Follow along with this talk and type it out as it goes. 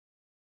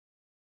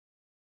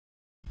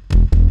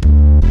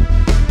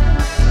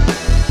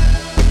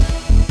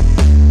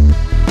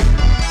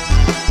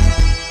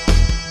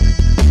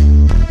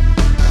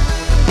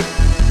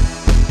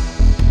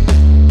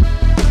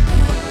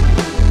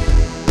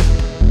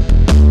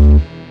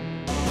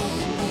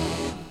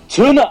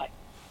Tonight,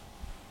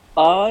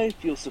 I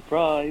feel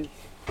surprised.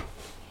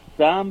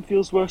 Sam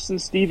feels worse than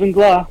Stephen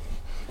Glass.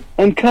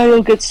 And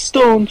Kyle gets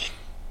staunch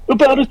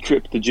about a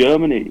trip to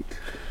Germany.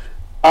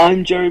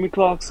 I'm Jeremy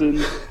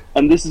Clarkson,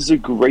 and this is the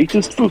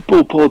greatest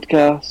football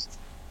podcast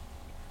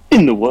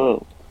in the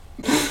world.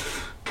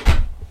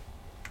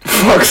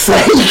 Fuck's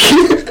sake!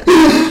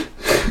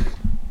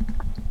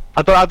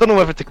 I don't know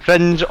whether to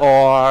cringe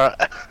or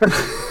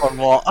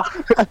what.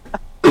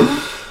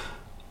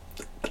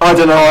 I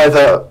don't know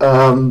either,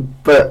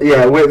 but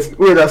yeah,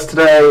 with us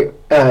today,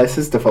 this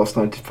is the False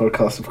 90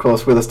 podcast, of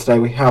course. With us today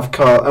we have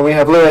Carl and we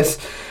have Lewis,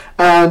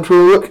 and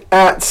we'll look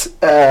at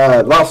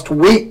last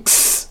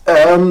week's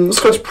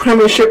Scottish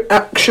Premiership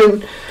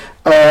action.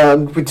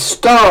 We'll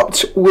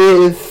start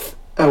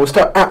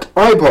at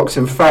Ibrox,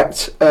 in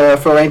fact,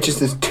 for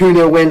Rangers'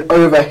 2-0 win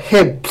over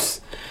Hibs.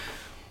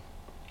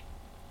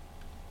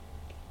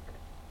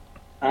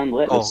 And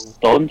let the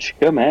staunch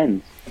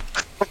commence.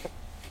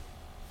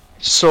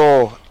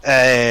 So,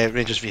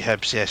 Rangers v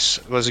Hibs, yes,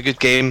 it was a good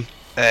game.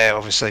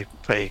 Obviously,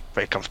 pretty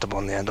comfortable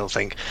in the end. I don't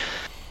think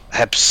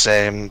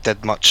Hibs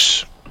did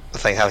much. I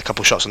think had a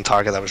couple shots on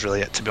target. That was really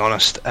it, to be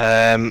honest.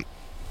 But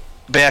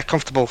yeah,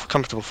 comfortable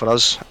for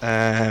us.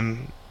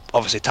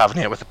 Obviously,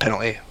 Tavernier with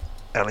the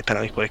early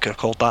penalty, where he could have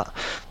called that.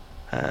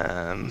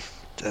 And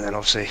then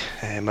obviously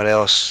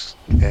Morelos,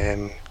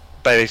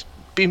 but he's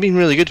been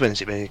really good when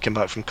he came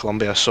back from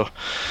Colombia. So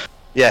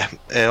yeah,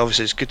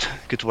 obviously it's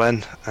good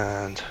win,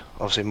 and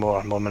obviously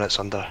more minutes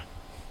under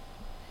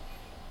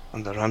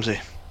Ramsey.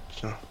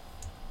 So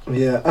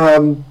yeah,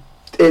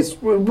 it's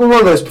one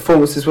of those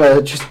performances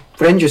where just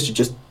Rangers are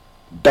just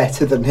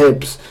better than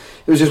Hibs.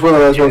 It was just one of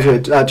those ones where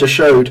it just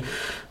showed.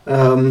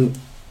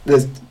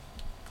 There's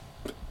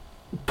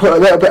put a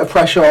little bit of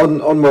pressure on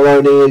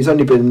Maloney. He's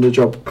only been in the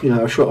job,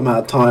 a short amount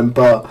of time,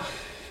 but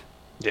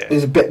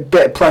there's a bit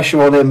of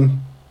pressure on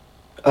him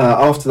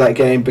after that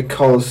game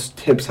because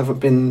Hibs haven't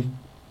been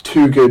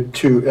too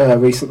good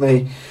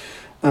recently.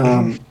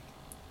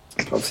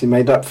 Obviously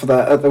made up for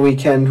that at the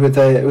weekend with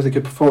a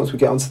good performance. We'll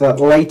get onto that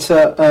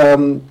later.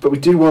 But we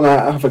do want to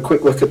have a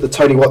quick look at the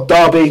Tony Watt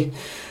derby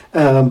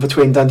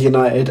between Dundee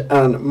United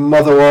and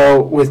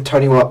Motherwell, with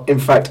Tony Watt in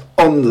fact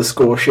on the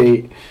score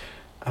sheet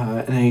in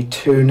a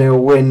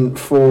 2-0 win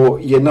for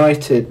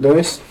United.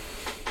 Lewis?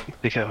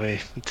 Take it away,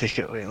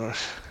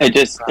 Lewis.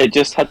 It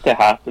just had to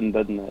happen,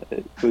 didn't it?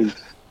 It was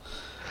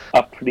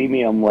a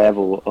premium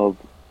level of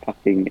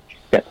fucking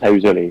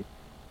shithousery.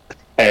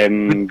 We're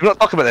not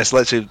talking about this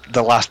literally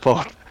the last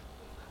pod.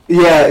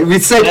 Yeah, we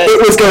said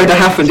it was going to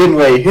happen, didn't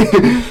we?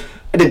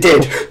 And it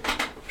did.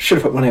 Should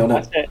have put money on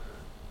it.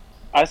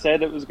 I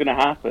said it was going to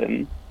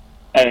happen,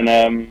 and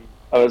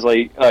I was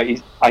like,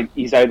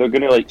 he's either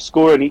going to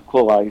score an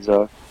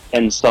equaliser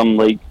in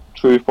some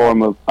true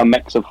form of a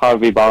mix of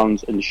Harvey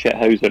Barnes and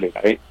shithousery,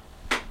 right?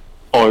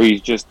 Or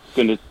he's just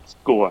going to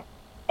score.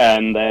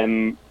 And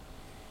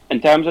in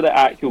terms of the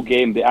actual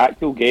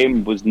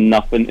game was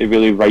nothing to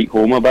really write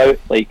home about.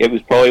 It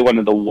was probably one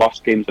of the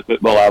worst games of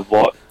football I've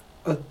watched.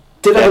 I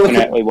did have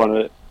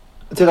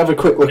a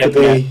quick look at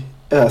the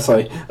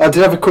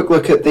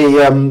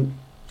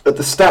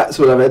stats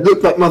or whatever. It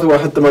looked like Motherwell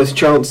had the most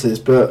chances,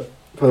 but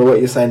for what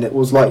you're saying, it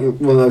was like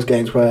one of those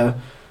games where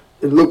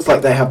it looks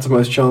like they had the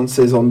most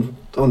chances on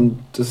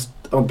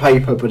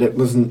paper, but it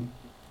wasn't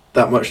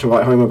that much to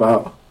write home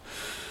about.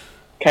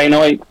 Kind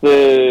of like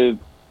the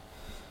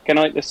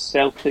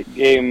Celtic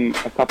game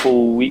a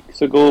couple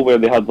weeks ago, where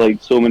they had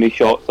so many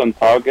shots on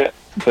target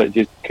but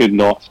just could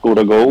not score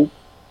a goal.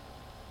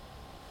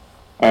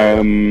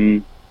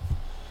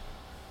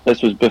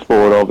 This was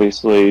before,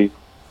 obviously,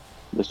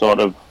 the sort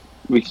of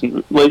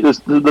recent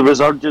the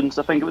resurgence.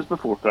 I think it was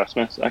before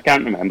Christmas. I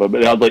can't remember,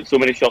 but they had so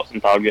many shots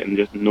on target and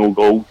just no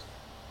goals.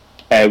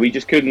 We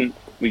just couldn't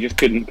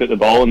put the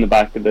ball in the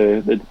back of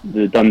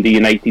the Dundee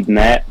United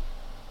net.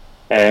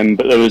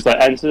 But there was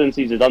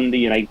incidences of Dundee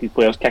United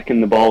players kicking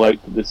the ball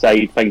out to the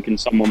side, thinking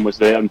someone was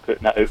there and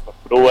putting it out for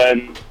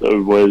throw-in.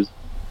 It was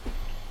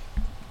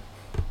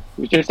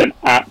just an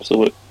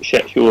absolute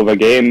shit show of a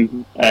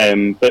game.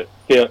 But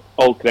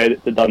all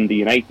credit to Dundee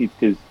United,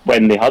 because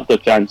when they had their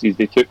chances,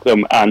 they took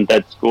them and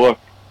did score.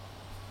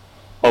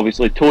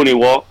 Obviously, Tony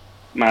Watt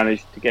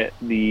managed to get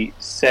the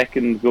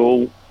second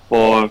goal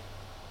for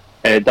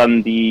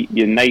Dundee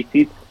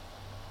United.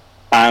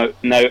 Now,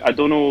 I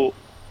don't know.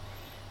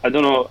 I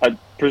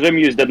presume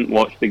you didn't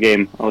watch the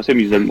game. I'll assume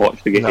you didn't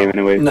watch the game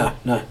anyway. No.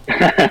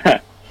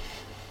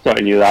 Sort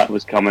of knew that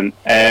was coming.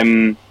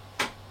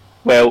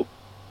 Well,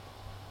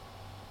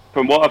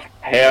 from what I've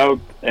heard,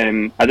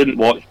 I didn't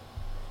watch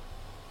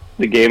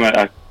the game.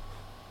 I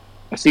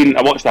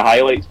watched the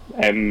highlights.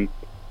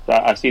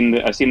 I seen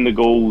the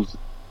goals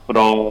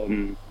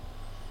from,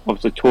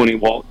 obviously Tony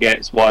Watt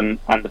gets one,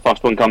 and the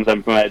first one comes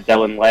in from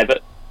Dylan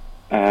Levitt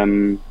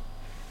in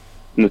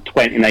the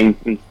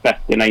 29th and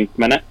 59th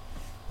minute.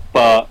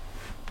 But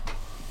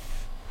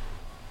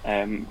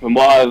from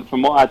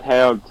what I'd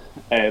heard,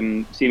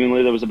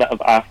 seemingly there was a bit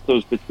of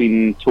afters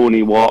between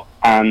Tony Watt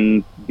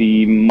and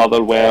the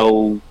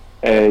Motherwell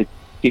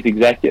chief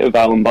executive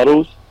Alan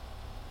Burrows,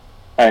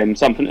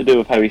 something to do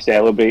with how he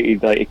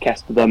celebrated, like he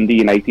kissed the Dundee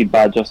United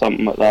badge or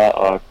something like that,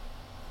 or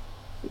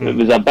it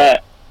was a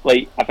bit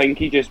like, I think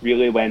he just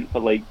really went for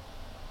like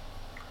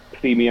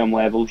premium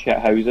level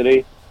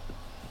shithousery,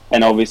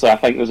 and obviously I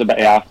think there's a bit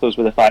of afters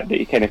with the fact that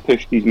he kind of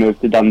pushed his move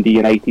to Dundee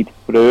United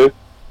through.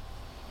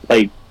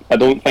 Like, I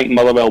don't think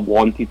Motherwell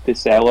wanted to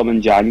sell him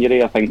in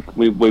January. I think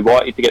we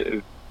wanted to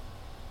get.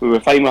 We were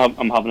fine with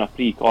him having a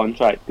free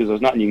contract because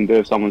there's nothing you can do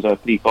if someone's on a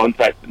free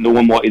contract. But no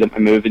one wanted him to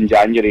move in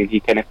January, and he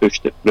kind of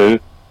pushed it through.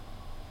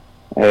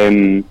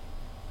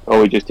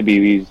 Only just to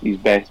be his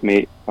best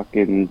mate,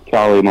 fucking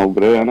Charlie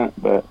Mulgrew, innit?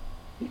 But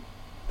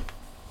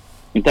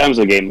in terms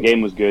of the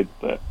game was good.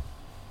 But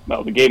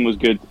well, the game was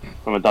good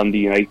from a Dundee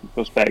United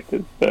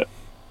perspective. But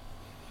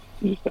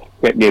just a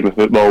quick game of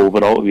football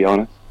overall, to be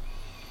honest.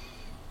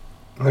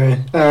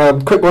 Okay.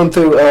 Quick run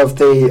through of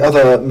the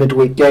other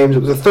midweek games. It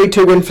was a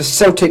 3-2 win for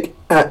Celtic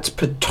at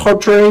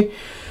Pittodrie.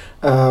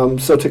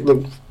 Celtic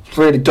looked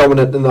really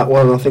dominant in that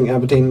one. I think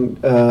Aberdeen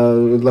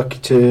were lucky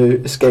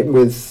to escape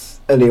with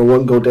only a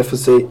 1-goal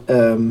deficit.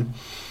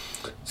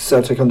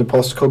 Celtic under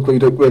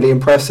Postecoglou looked really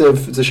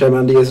impressive. It's a shame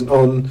Andy isn't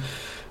on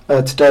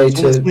today.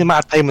 It's only a matter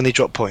of time when they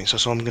drop points.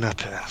 That's all I'm going to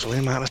put. It's only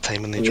a matter of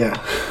time when they drop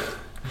points.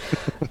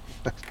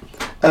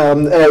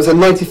 It was a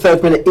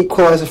 93rd minute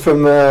equaliser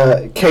from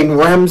Kane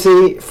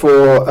Ramsey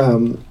for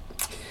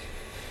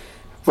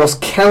Ross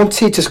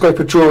County to scrape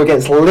a draw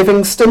against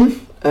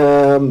Livingston.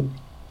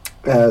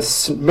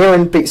 St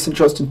Mirren beat St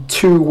Johnstone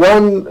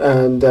 2-1,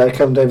 and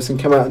Kevin Davison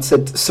came out and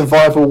said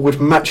survival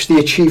would match the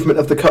achievement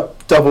of the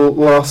Cup double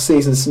last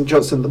season. St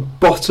Johnstone at the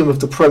bottom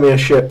of the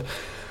Premiership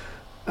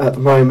at the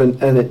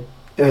moment, and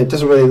it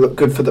doesn't really look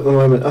good for them at the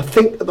moment. I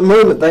think at the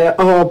moment they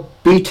are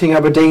beating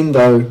Aberdeen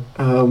though.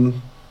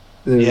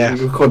 We're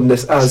recording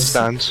this as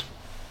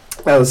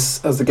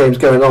the game's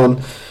going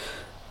on.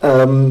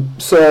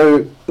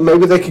 So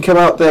maybe they can come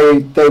out. They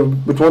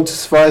would want to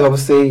survive.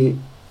 Obviously,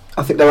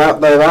 I think they're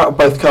out of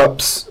both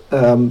cups,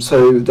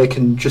 so they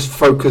can just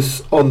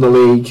focus on the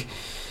league.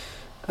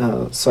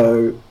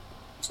 So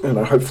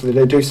hopefully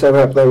they do stay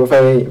up. They were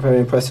very, very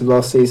impressive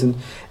last season,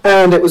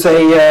 and it was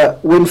a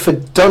win for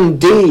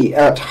Dundee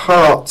at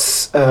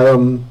Hearts.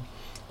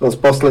 That's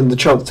Boston the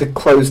chance to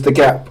close the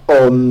gap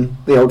on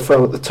the Old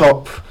Firm at the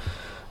top.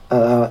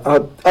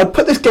 I'd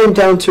put this game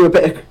down to a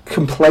bit of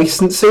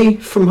complacency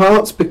from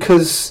Hearts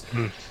because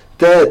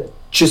they're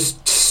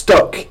just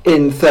stuck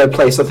in third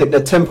place. I think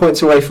they're 10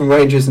 points away from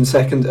Rangers in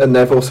second, and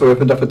they've also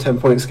opened up a 10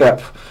 points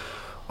gap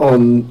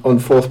on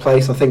fourth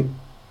place. I think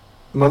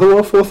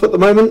Motherwell fourth at the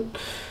moment.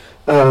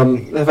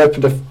 They've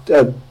opened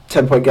a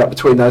 10-point gap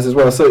between those as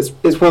well. So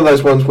it's one of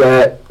those ones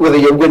where whether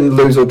you win,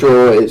 lose or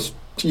draw, you're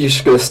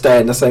just going to stay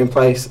in the same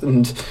place.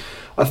 And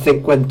I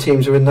think when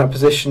teams are in that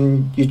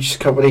position, you just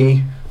can't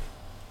really.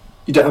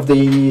 You don't have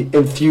the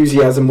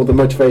enthusiasm or the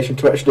motivation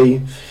to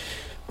actually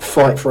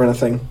fight for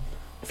anything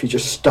if you're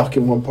just stuck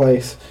in one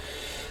place.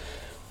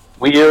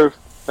 We're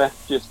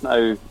fifth just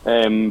now,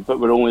 but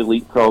we're only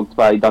leapfrogged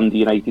by Dundee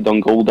United on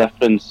goal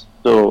difference.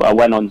 So a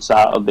win on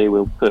Saturday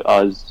will put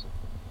us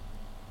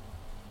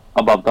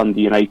above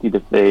Dundee United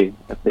if they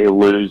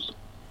lose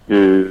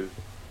to.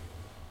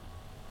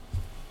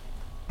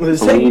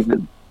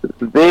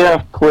 They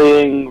are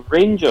playing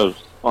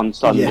Rangers on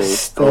Sunday.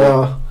 Yes, they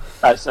are.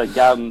 I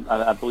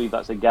believe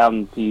that's a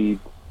guaranteed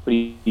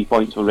 3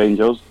 points for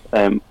Rangers.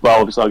 Well,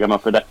 obviously I'll give my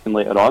prediction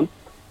later on.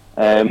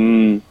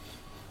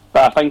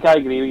 But I think I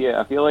agree with you.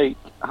 I feel like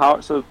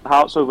Hearts are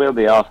where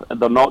they are.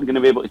 They're not going to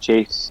be able to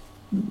chase,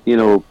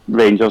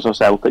 Rangers or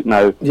Celtic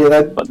now.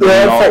 Yeah,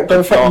 they're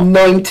in fact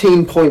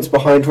 19 points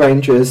behind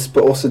Rangers,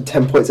 but also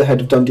 10 points ahead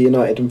of Dundee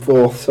United in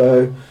fourth.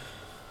 So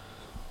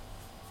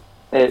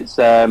it's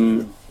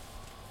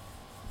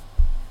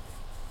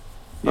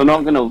They're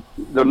not gonna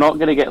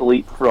get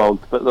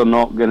leapfrogged, but they're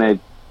not gonna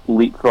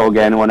leapfrog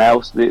anyone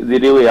else. They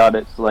really are.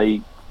 It's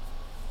like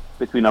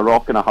between a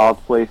rock and a hard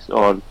place,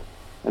 or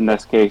in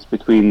this case,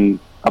 between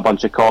a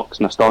bunch of cocks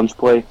and a staunch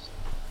place.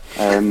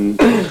 And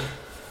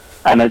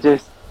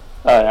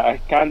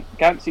I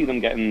can't see them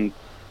getting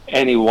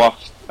any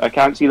worse. I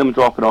can't see them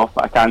dropping off,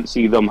 but I can't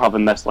see them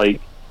having this like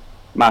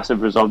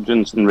massive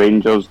resurgence in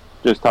Rangers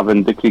just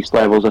having decreased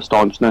levels of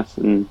staunchness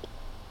and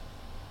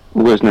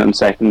losing it in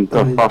second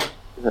or first.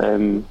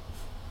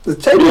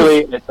 It's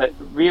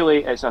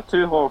a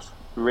two-horse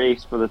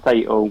race for the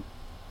title.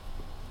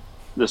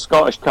 The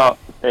Scottish Cup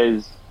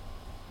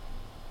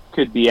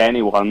could be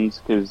anyone's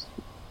because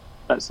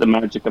that's the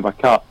magic of a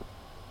cup,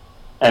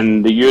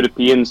 and the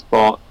European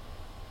spot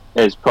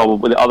is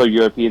probably the other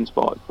European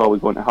spot is probably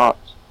going to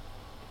Hearts.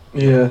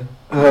 Yeah.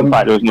 In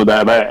fact, there's no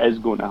doubt about it is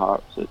going to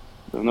Hearts.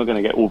 They're not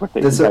going to get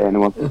overtaken by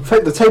anyone. In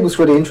fact, the table's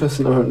really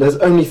interesting. There's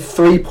only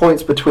 3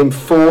 points between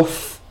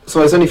fourth. So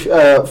there's only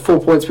 4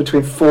 points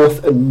between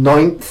fourth and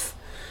ninth.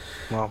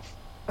 Wow.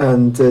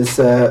 And there's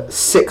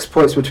 6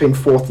 points between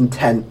fourth and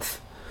 10th.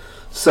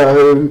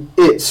 So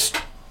it's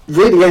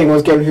really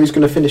anyone's game who's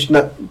going to finish in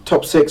that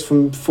top 6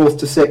 from fourth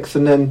to sixth,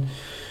 and then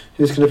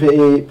who's going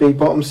to be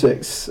bottom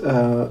 6.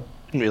 I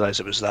didn't realise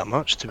it was that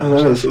much. To be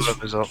honest,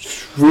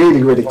 it's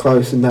really, really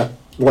close in that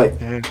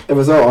a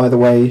result either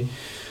way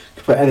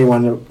could put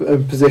anyone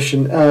in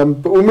position.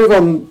 But we'll move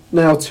on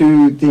now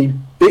to the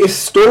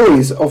biggest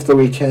stories of the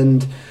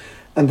weekend,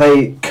 and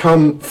they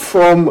come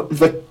from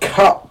the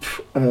Cup.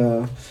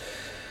 It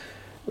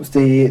was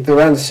the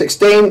round of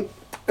 16,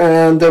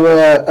 and there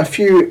were a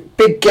few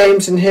big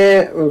games in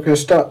here. We're going to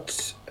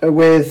start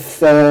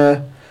with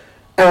Aaron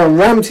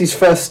Ramsey's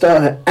first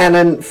start at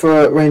Annan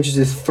for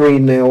Rangers'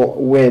 3-0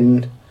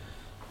 win.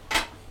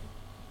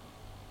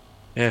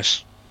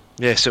 Yes,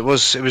 it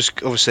was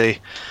obviously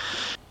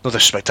no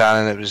disrespect to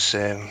Annan. It was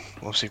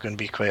obviously going to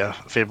be quite a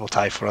favourable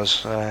tie for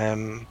us.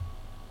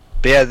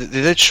 But yeah, they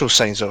did show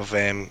signs of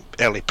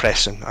early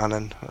pressing.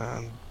 Annan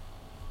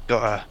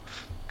got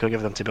to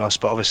give them, to be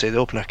honest. But obviously the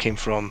opener came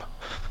from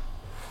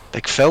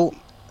Big Phil,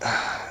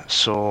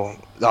 so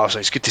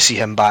obviously it's good to see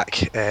him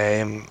back.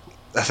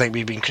 I think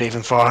we've been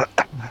craving for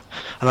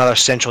another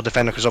central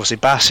defender, because obviously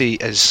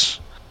Bassey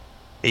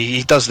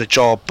he does the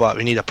job, but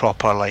we need a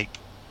proper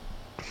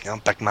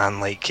big man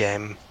like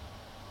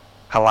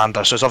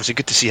Helander. So it's obviously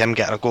good to see him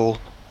get a goal.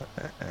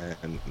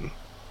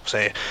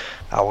 I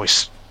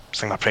always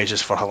sing my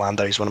praises for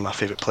Helander. He's one of my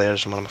favourite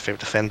players and one of my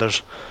favourite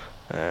defenders.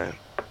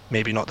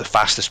 Maybe not the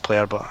fastest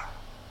player, but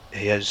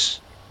he is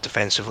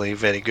defensively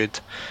very good.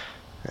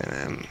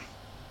 And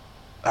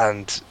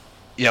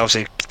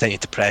obviously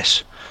continued to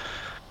press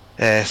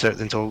throughout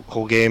the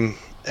whole game.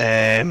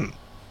 And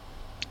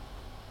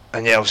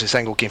obviously the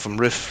second goal came from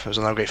Roof. It was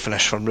another great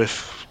finish from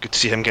Roof. Good to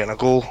see him getting a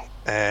goal.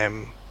 A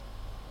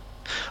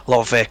lot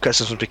of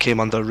criticism became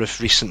under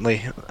Roof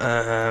recently.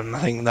 I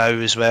think now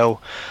as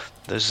well,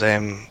 there's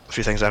a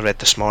few things I read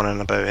this morning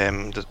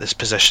about this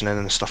positioning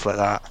and stuff like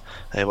that.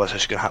 What's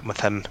actually going to happen with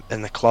him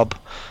in the club?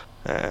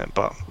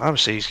 But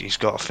obviously he's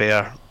got a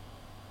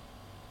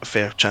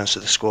fair chance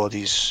at the squad.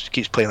 He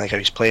keeps playing like how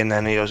he's playing,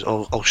 then he goes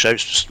all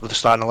shouts with the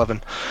starting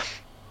 11.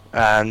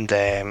 And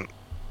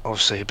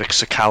obviously a big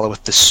Sakala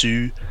with the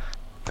Sue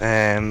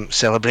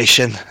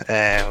celebration.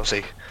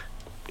 Obviously,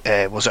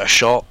 was it a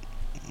shot?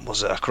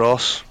 Was it a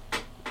cross?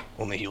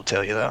 Only he'll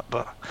tell you that.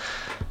 But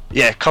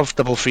yeah,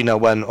 comfortable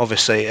 3-0 win.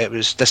 Obviously it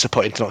was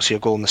disappointing to not see a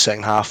goal in the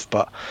second half,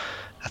 but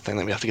I think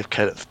that we have to give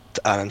credit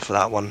to Aaron for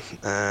that one.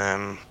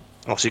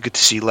 Obviously good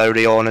to see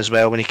Lowry on as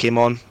well when he came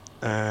on.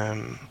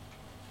 It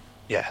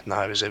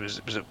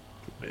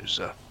was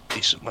a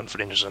decent win for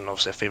Rangers, and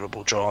obviously a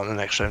favourable draw in the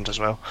next round as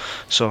well.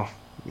 So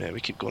yeah, we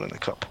keep going in the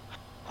cup.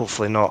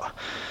 Hopefully not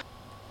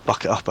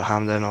buck it up at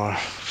Hampden or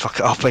fuck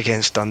it up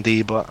against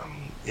Dundee, but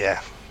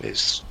yeah,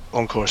 it's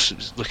on course.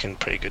 It's looking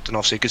pretty good, and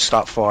obviously a good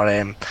start for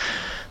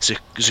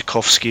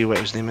Zukovsky,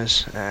 whatever his name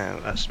is.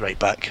 That's right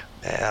back.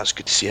 That's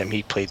good to see him.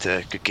 He played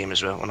a good game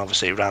as well, and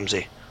obviously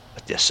Ramsey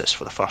with the assist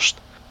for the first.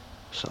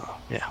 So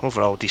yeah,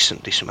 overall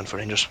decent win for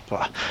Rangers.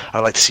 But I'd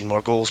like to see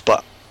more goals,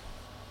 but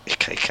you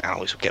can't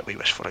always get what you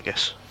wish for, I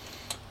guess.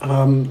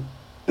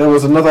 There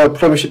was another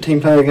Premiership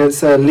team playing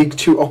against League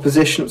 2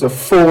 opposition. It was a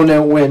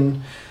 4-0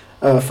 win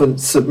for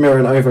St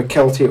Mirren over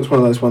Kelty. It was one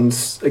of those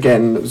ones,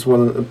 again, it was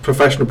one of the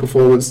professional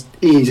performance,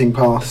 easing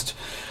past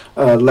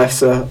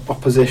lesser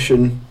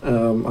opposition.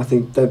 I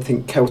don't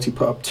think Kelty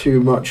put up too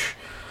much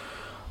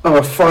of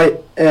a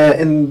fight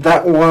in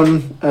that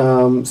one.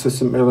 So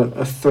St Mirren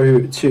are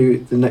through to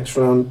the next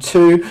round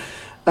 2.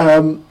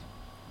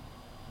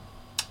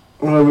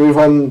 I want to move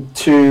on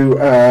to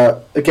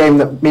a game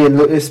that me and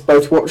Lewis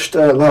both watched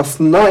last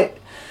night.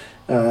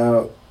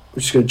 We're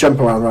just going to jump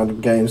around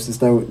random games.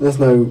 There's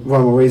no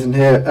rhyme or reason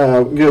here.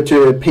 We're going to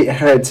do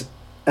Peterhead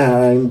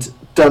and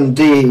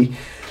Dundee. Me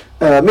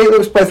and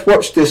Lewis both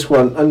watched this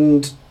one,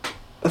 and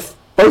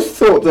both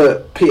thought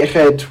that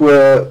Peterhead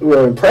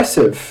were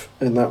impressive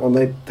in that one.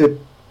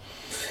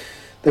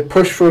 They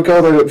pushed for a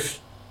goal. They looked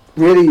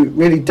really,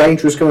 really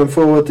dangerous going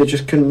forward. They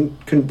just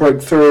couldn't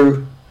break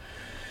through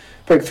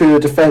the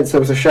defence. There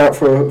was a shout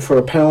for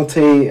a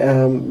penalty,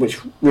 which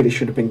really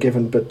should have been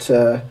given, but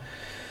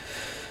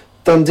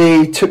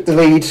Dundee took the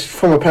lead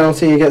from a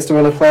penalty against a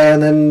runner player,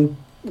 and then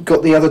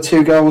got the other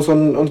 2 goals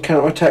on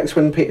counter-attacks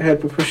when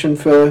Peterhead were pushing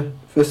for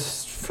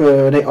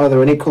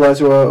either an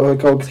equaliser or a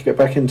goal to get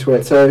back into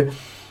it. So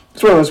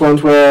it's one of those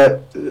ones where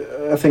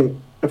I think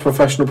a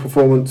professional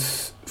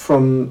performance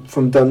from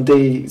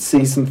Dundee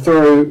sees them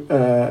through.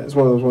 It's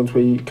one of those ones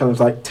where you kind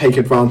of take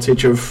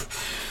advantage of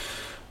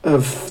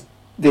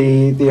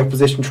the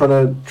opposition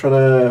trying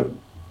to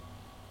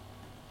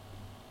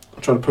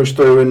push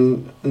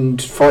through and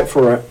fight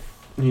for it.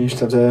 You just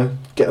have to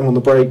get them on the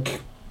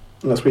break,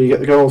 and that's where you get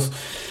the goals.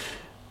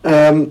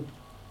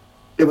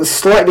 It was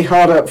slightly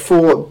harder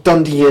for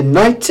Dundee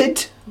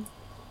United.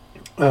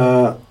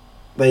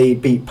 They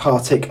beat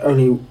Partick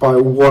only by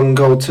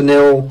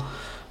 1-0.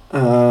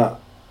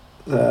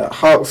 The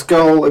Hark's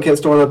goal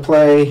against Orna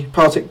play,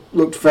 Partick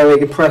looked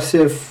very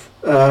impressive.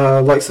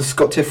 Likes of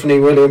Scott Tiffany,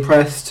 really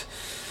impressed.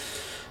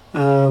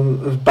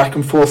 Back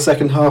and forth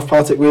second half.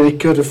 Partick really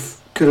could have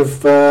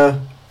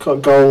got a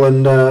goal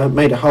and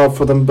made it hard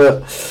for them,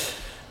 but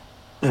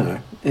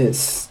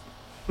it's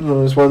one of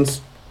those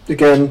ones.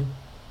 Again,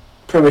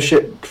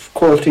 Premiership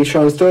quality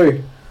shines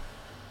through.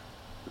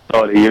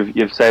 Sorry,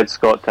 you've said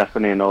Scott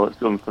Tiffany, and all that's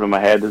going through my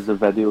head is the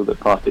video that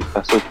Partick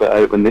Thistle put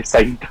out when they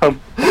signed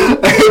him.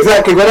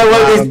 Exactly. When I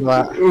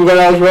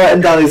was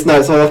writing down these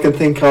notes, all I can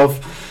think of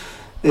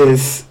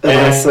is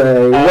I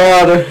say,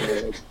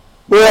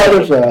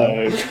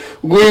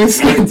 what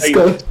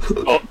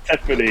Scott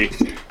Tiffany.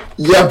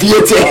 Yeah,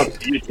 beauty.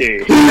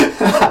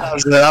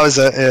 That was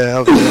it. Yeah.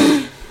 That was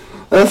it.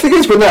 And the thing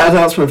is, with that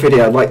announcement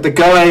video, like the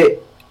guy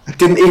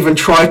didn't even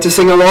try to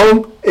sing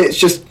along. It's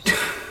just.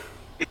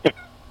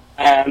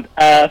 And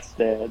I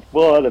said,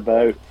 what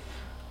about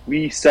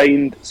we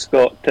signed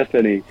Scott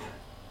Tiffany?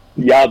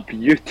 Yeah,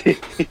 beauty.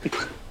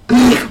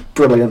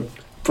 Brilliant.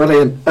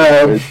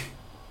 Gotta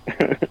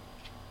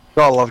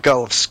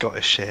love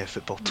Scottish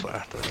football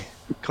Twitter, don't you?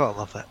 Gotta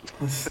love it.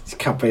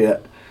 Can't beat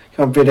it.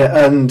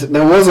 And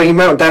there was a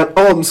meltdown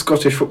on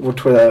Scottish football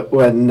Twitter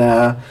when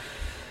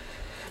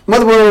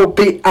Motherwell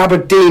beat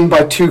Aberdeen by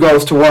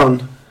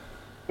 2-1.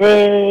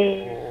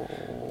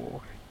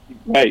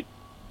 Right.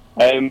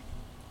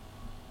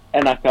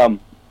 In I come.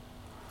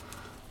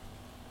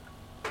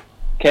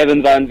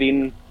 Kevin Van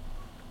Veen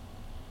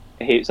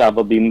hates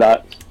Aberdeen,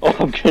 that's all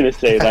I'm going to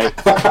say, right?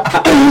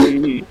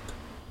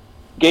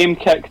 Game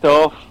kicked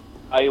off,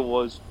 I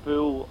was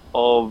full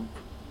of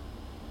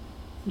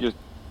just,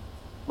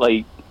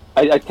 like,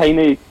 I kind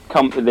of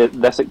come to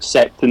this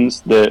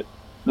acceptance that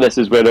this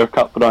is where our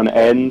cup run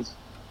ends,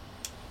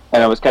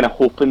 and I was kind of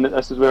hoping that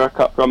this is where our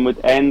cup run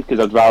would end,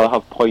 because I'd rather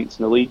have points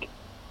in the league.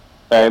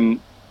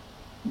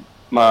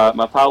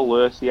 My pal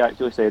Lewis, he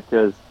actually said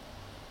to us,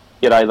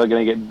 "You're either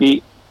going to get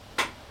beat.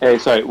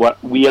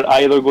 We are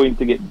either going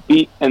to get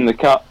beat in the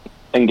cup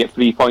and get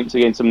 3 points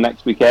against them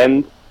next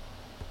weekend,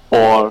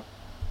 or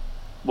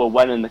we'll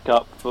win in the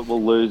cup but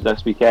we'll lose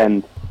this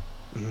weekend."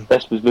 Mm-hmm.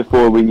 This was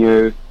before we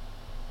knew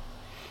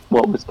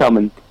what was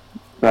coming,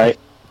 right?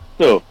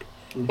 So,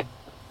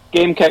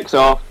 game kicks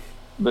off,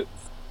 but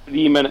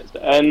 3 minutes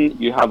in,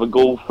 you have a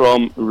goal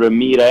from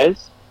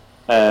Ramirez.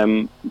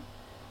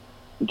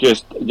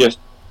 Just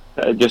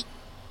there's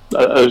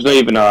not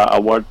even a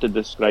word to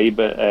describe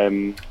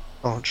it.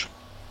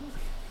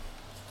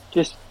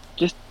 Just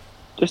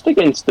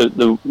against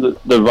the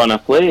run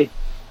of play.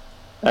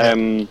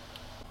 So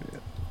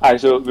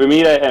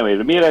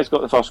Ramirez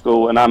got the first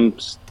goal, and I'm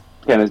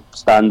kind of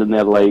standing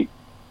there like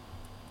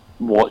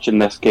watching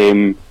this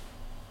game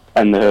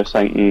in the house,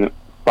 thinking,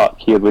 "Fuck,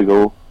 here we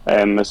go.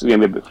 This is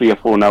going to be about 3 or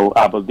 4-0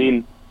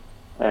 Aberdeen."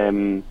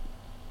 And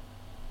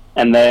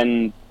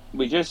then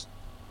we just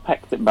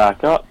picked it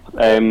back up.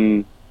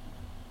 A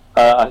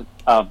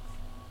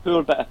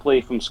poor bit of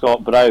play from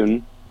Scott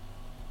Brown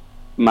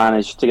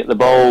managed to get the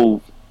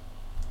ball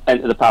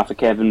into the path of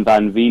Kevin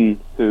Van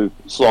Veen, who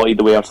slotted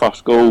away our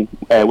first goal.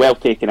 Well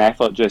taken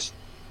effort, just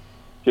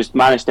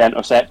managed to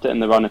intercept it in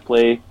the run of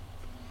play,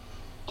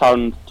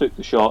 turned, took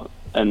the shot,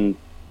 and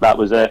that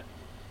was it.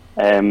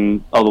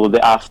 Although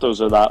the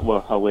afters of that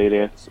were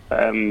hilarious.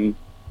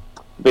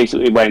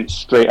 Basically went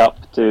straight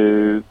up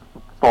to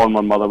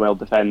former Motherwell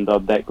defender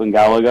Declan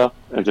Gallagher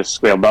and just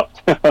squared up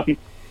to him.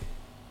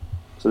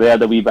 So they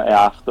had a wee bit of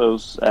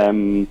afters,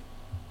 and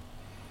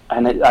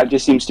it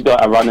just seems to be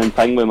like a running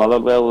thing with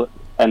Motherwell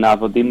and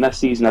Aberdeen this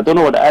season. I don't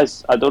know what it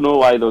is. I don't know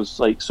why there's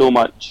like so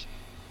much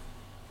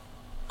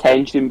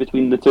tension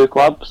between the two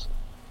clubs.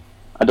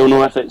 I don't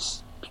know if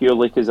it's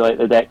purely because of like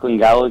the Declan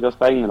Gallagher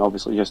thing, and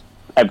obviously just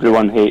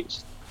everyone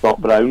hates Scott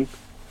Brown,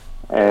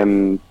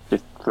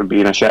 just for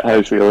being a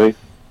shithouse really.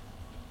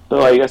 So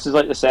like this is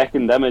like the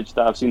second image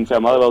that I've seen for a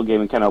Motherwell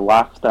game and kind of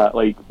laughed at,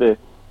 like the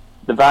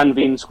Van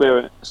Veen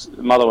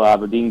Motherwell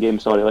Aberdeen game,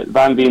 like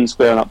Van Veen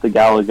squaring up to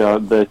Gallagher,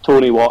 the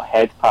Tony Watt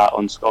head pat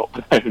on Scott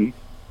Brown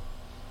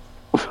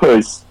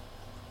was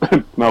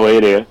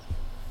hilarious.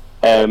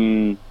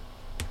 And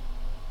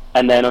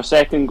then our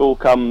second goal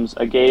comes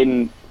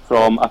again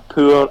from a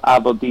poor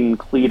Aberdeen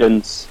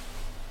clearance,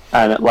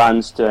 and it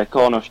lands to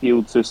Connor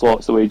Shields, who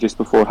slots away just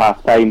before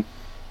half time.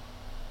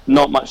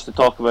 Not much to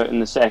talk about in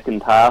the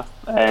second half.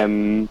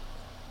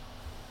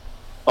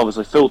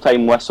 Obviously,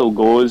 full-time whistle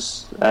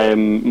goes.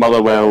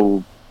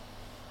 Motherwell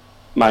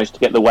managed to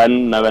get the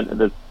win now into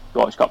the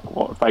Scottish Cup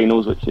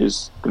quarter-finals, which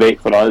is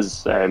great for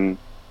us. I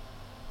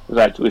was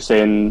actually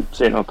saying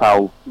to my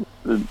pal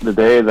the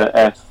day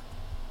that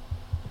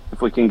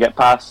if we can get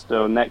past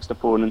our next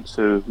opponents,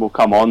 who we'll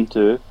come on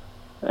to,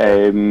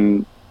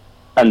 and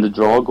the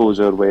draw goes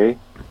our way,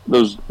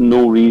 there's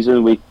no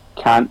reason we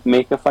can't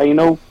make a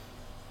final.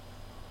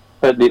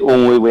 But the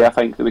only way I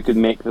think that we could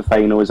make the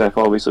final is if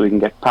obviously we can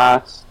get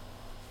past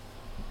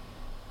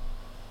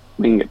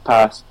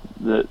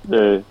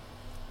the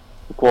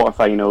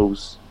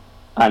quarterfinals,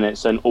 and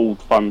it's an Old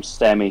Firm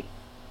semi.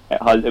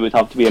 It would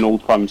have to be an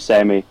Old Firm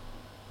semi,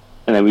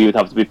 and then we would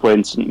have to be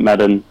playing St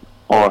Mirren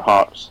or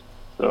Hearts.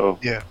 So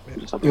yeah, we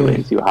just have to wait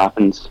and see what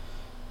happens.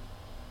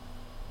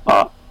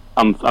 But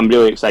I'm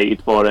really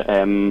excited for it.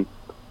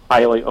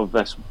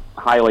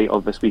 Highlight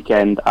of this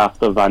weekend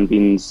after Van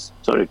Veen's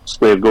sort of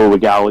square goal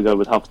with Gallagher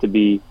would have to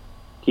be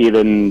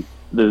hearing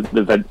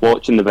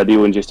watching the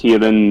video and just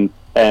hearing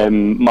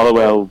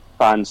Motherwell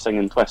fans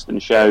singing "Twist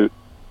and Shout,"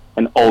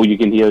 and all you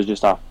can hear is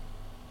just a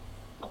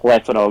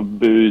plethora of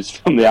boos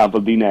from the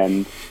Aberdeen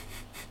end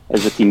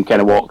as the team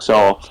kind of walks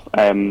off,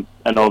 and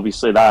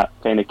obviously that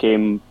kind of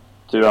came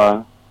to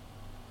a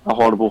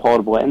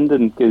horrible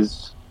ending,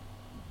 because,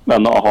 well,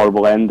 not a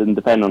horrible ending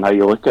depending on how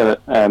you look at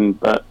it,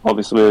 but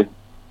obviously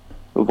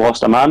we've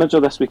lost a manager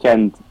this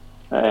weekend.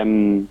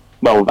 Well,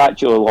 we've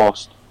actually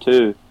lost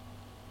two.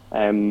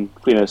 Queen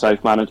of the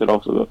South manager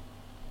also got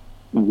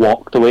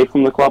walked away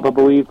from the club, I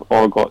believe,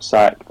 or got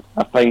sacked.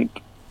 I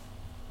think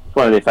it's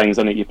one of the things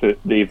in it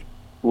they've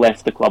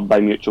left the club by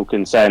mutual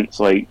consent. It's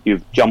like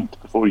you've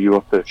jumped before you were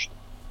pushed.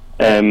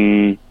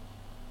 But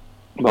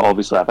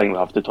obviously I think we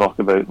have to talk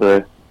about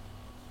the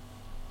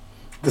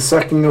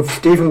sacking of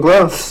Stephen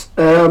Glass.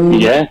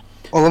 Yeah.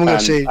 All I'm going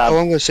to say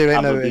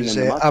right now Aberdeen is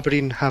in the mud.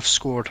 Aberdeen have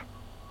scored.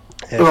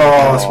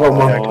 It's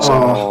 1-1.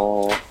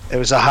 Oh, It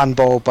was a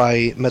handball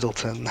by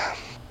Middleton.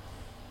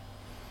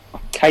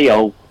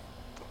 Kyle.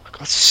 For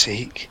God's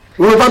sake.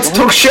 We're about to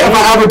talk shit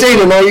about Aberdeen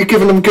and now you're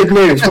giving them good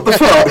news. What the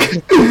fuck?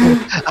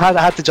 I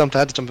had to jump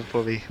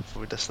before we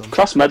dissed them.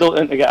 Trust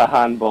Middleton to get a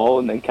handball,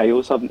 and then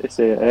Kyle's having to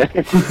say it.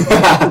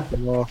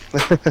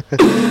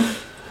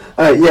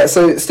 Yeah,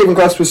 so Stephen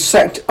Glass was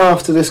sacked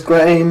after this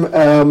game,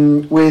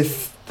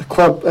 with the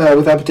club,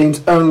 with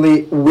Aberdeen's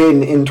only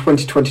win in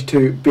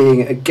 2022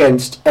 being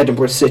against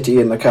Edinburgh City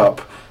in the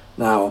Cup.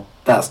 Now,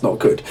 that's not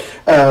good.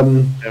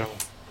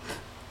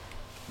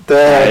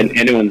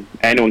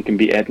 Anyone can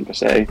beat Edinburgh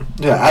City.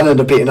 Yeah, and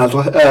they're beating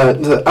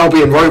the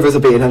Albion Rovers are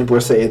beating Edinburgh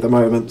City at the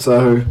moment,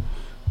 so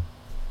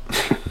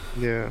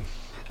Yeah.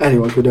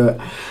 anyone could do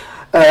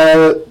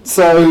it.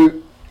 So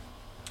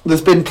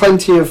there's been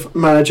plenty of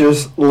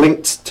managers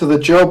linked to the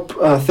job.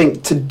 I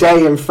think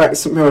today, in fact,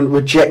 St Mirren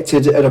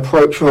rejected an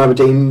approach from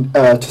Aberdeen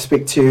to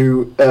speak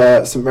to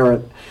St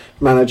Mirren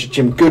manager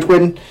Jim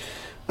Goodwin.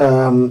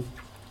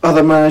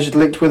 Other managers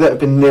linked with it have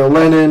been Neil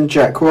Lennon,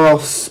 Jack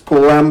Ross,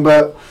 Paul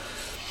Lambert,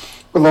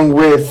 along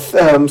with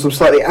some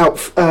slightly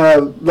out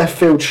left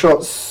field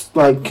shots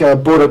like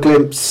Bodo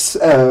Glimps,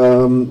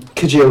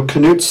 Kjell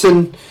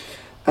Knutsen,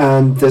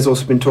 and there's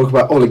also been talk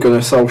about Ole Gunnar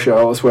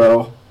Solskjaer as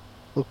well.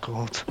 Oh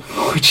God.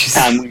 Which is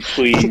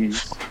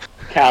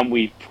Can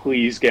we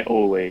please get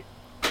Ole?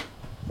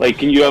 Like,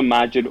 can you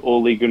imagine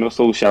Ole Gunnar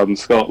Solskjaer in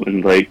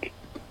Scotland? Like,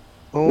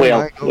 Oh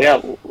my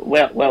God.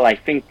 well, I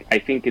think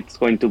it's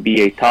going to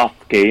be a tough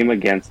game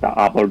against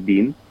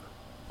Aberdeen.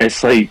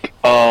 It's like,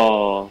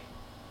 a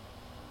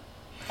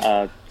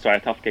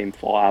tough game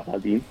for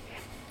Aberdeen.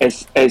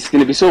 It's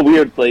going to be so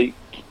weird. Like,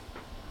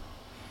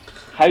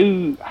 how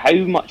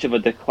much of a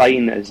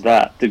decline is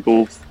that to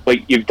go?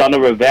 Like, you've done a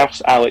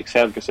reverse Alex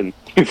Ferguson.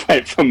 You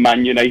went from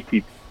Man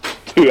United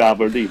to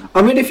Aberdeen.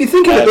 I mean, if you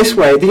think of it this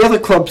way, the other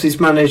clubs he's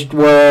managed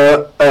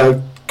were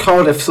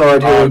Cardiff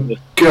side, who are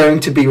going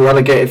to be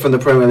relegated from the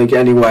Premier League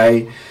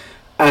anyway,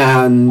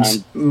 and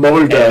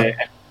Molde.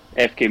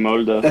 FK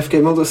Molde.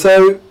 FK Molde.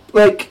 So,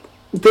 like,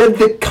 they're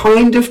the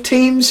kind of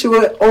teams who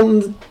are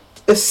on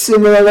a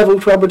similar level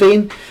to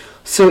Aberdeen.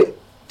 So it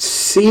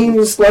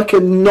seems like a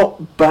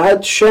not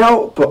bad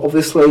shout, but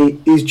obviously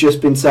he's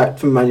just been sacked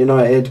from Man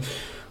United.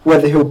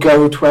 Whether he'll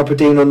go to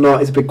Aberdeen or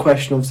not is a big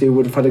question. Obviously, he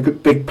would have had a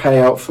good, big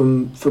payout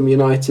from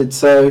United.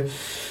 So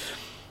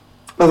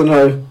I don't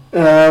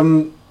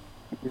know.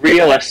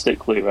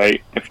 Realistically,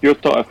 right? If we're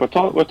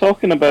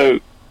talking about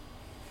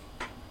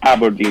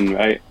Aberdeen,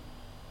 right,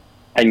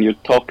 and you're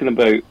talking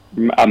about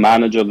a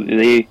manager that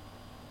they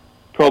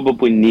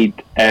probably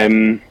need.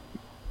 I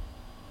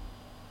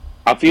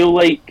feel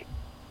like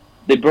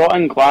they brought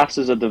in Glass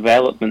as a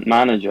development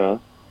manager,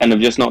 and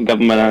have just not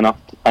given him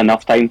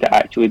enough time to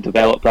actually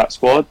develop that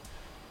squad.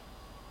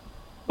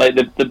 Like,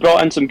 they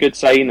brought in some good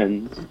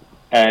signings,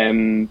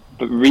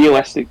 but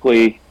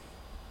realistically,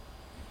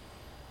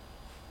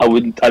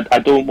 I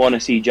don't want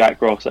to see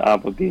Jack Ross at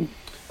Aberdeen.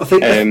 I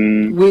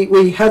think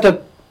we had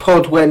a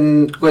pod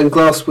when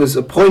Glass was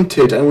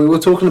appointed, and we were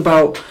talking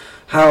about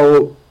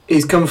how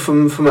he's come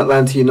from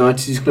Atlanta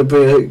United. He's going to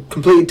bring a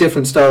completely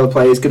different style of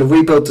play. He's going to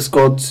rebuild the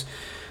squads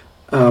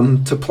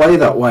to play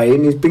that way,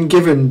 and he's been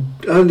given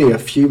only a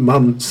few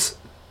months,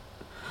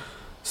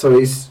 so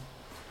he's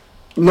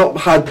not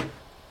had.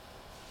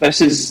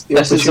 This is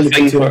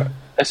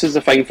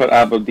the thing for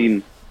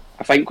Aberdeen.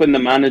 I think when the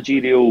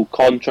managerial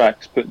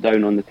contract's put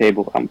down on the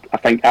table, I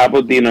think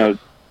Aberdeen have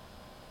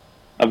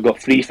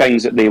got three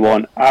things that they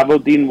want.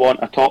 Aberdeen want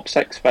a top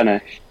six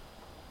finish,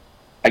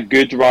 a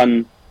good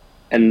run,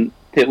 and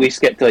to at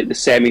least get to like the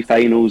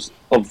semi-finals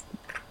of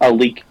a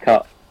League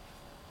Cup,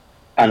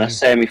 and a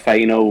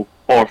semi-final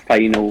or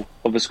final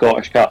of the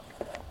Scottish Cup.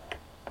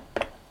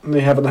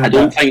 They haven't had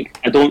I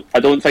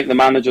don't think the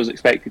manager's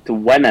expected to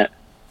win it,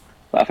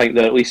 but I think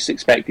they're at least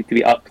expected to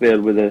be up there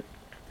with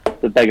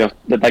the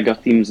bigger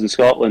teams in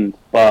Scotland.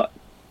 But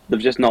they've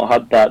just not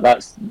had that.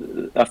 That's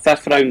a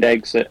fifth round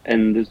exit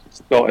in the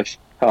Scottish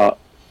Cup.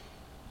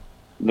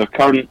 They're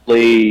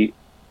currently,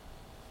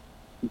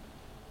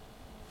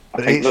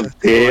 I think they're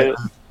there.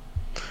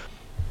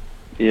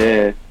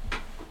 Yeah.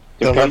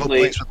 They're level Currently,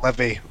 points with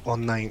Livy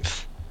on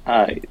 9th.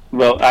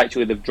 well,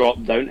 actually, they've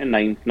dropped down to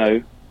 9th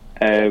now.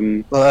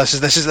 Well, this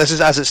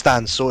is as it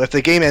stands. So if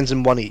the game ends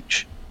in 1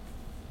 each,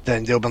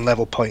 then they'll be on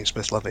level points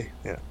with Livy.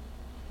 Yeah.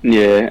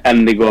 Yeah,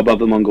 and they go above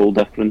them on goal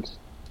difference.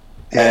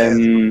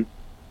 Yeah.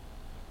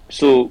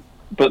 So,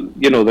 but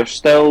they're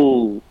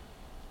still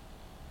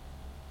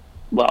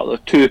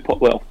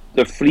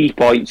they're 3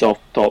 points off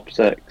top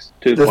 6.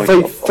 2 They're points.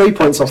 Off 3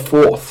 points off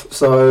 4th.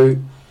 So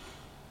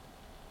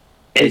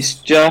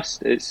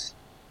it's.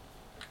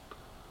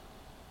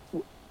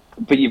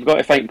 But you've got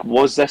to think: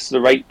 was this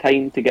the right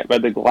time to get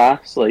rid of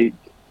Glass? Like,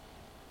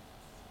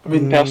 I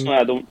mean,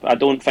 personally, I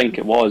don't think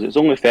it was. It's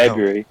only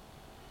February.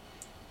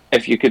 No.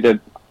 If you could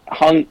have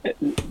hung,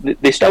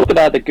 they still could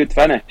have had a good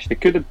finish. They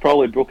could have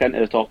probably broke into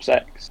the top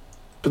 6.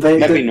 But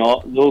maybe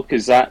not though,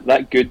 because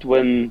that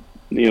Goodwin,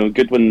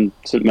 Goodwin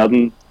St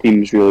Mirren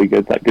team's really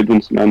good. That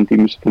Goodwin St Mirren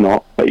team's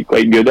not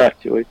quite good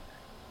actually,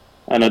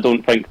 and I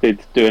don't think they'd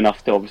do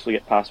enough to obviously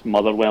get past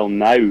Motherwell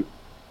now.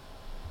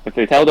 If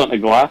they'd held on to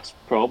Glass,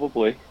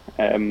 probably.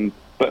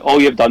 But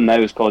all you've done now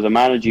is cause a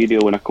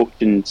managerial and a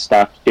coaching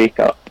staff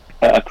shake-up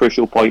at a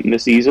crucial point in the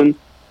season.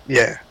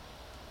 Yeah.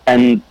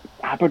 And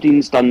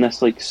Aberdeen's done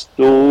this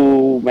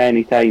so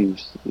many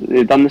times.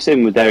 They've done the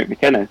same with Derek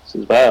McInnes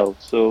as well.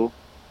 So,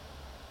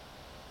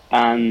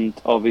 and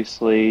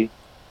obviously,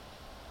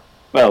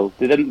 well,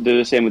 they didn't do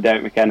the same with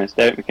Derek McInnes.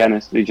 Derek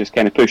McInnes, they just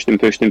kind of pushed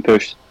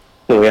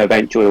till he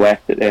eventually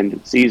left at the end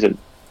of the season,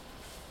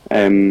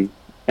 end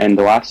of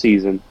last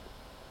season.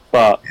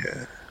 But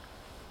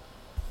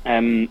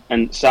and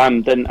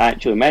Sam didn't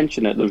actually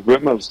mention it. There's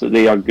rumours that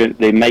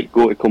they might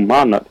go to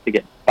Kilmarnock to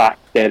get back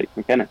Derek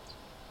McInnes.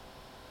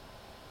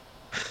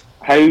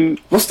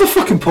 What's the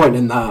fucking point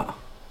in that?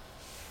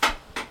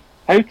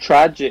 How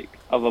tragic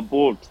of a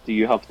board do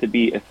you have to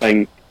be to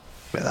think?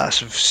 But that's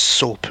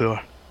so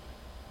poor.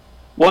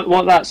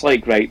 What that's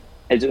like, right?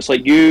 Is it's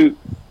like you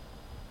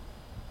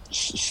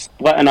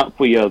splitting up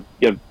with your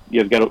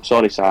girl.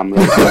 Sorry, Sam.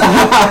 Right?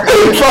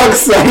 For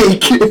fuck's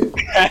sake!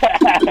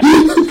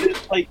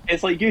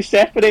 it's like you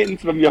separating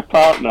from your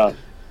partner,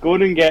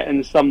 going and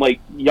getting some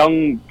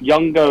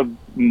younger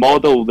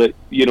model that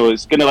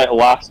it's gonna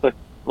last a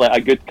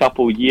good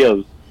couple of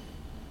years,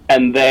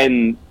 and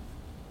then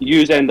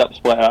you end up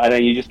splitting, and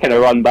then you just kind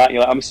of run back.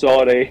 You're like, I'm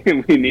sorry,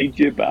 we need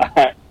you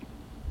back,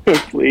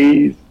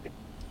 please.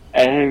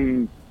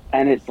 And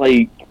it's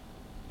like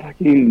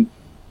fucking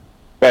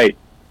right.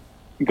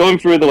 Going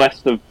through the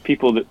list of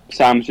people that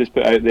Sam's just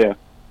put out there,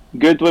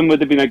 Goodwin would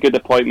have been a good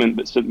appointment,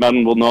 but St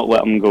Mirren will not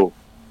let him go.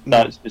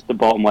 That's just the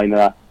bottom line of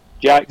that.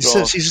 Jack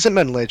Ross, he's a St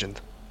Mirren legend.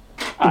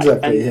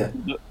 Exactly, yeah.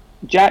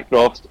 Jack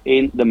Ross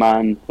ain't the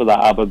man for that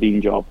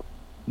Aberdeen job.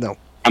 No.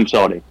 I'm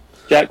sorry.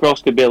 Jack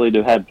Ross could barely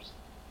do Hibs.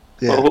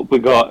 Yeah.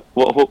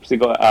 What hopes they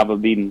got at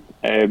Aberdeen?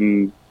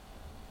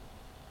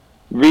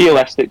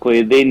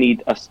 Realistically, they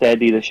need a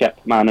steady the ship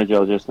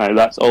manager just now.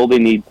 That's all they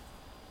need.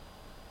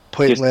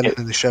 Point Lennon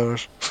in the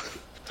showers.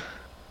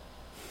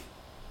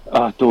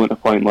 Don't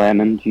appoint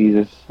Lennon,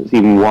 Jesus. It's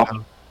even worse.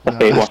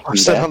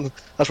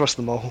 That's worse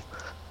than them all.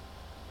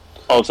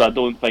 Also, I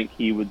don't think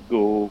he would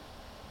go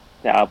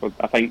to Aberdeen.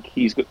 I think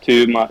he's got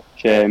too much.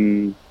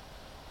 He's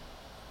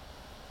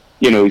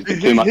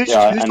got too much.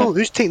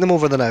 Who's taking them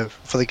over now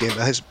for the game?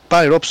 It's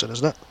Barry Robson,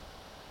 isn't it?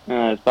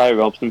 It's Barry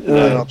Robson for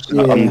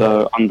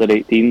the under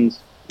 18s.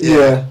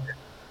 Yeah.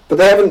 But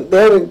they haven't,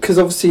 because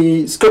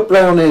obviously Scott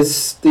Brown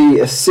is the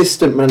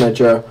assistant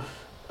manager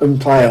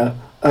and player,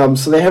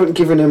 so they haven't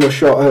given him a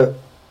shot at,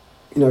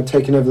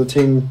 taking over the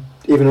team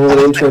even on an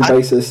interim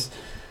basis.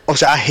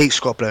 Obviously, I hate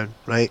Scott Brown,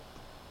 right?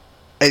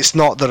 It's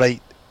not the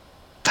right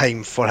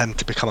time for him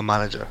to become a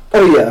manager.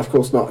 Oh yeah, of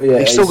course not. Yeah,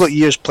 he's still got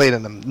years playing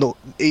in him. No,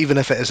 even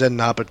if it is in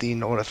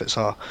Aberdeen or if it's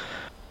a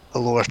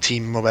lower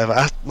team or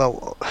whatever.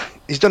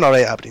 He's done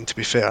alright at Aberdeen, to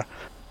be fair.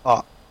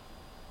 But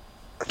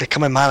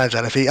becoming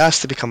manager, if he has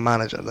to become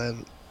manager,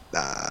 then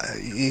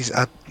he's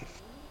not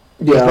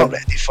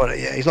ready for it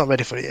yet. He's not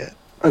ready for it yet.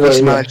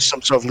 He's managed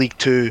some sort of League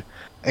 2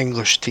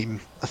 English team,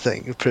 I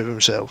think, to prove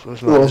himself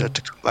as manager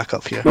to come back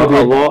up here. But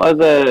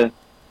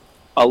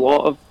a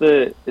lot of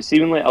the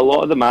seemingly a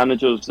lot of the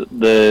managers that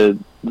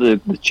the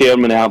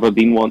chairman of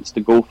Aberdeen wants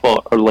to go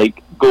for are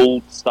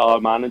gold star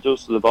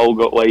managers, so they've all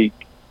got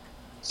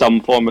some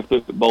form of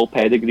football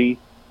pedigree.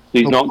 So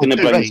he's not going to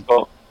bring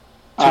Scott.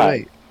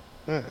 Right.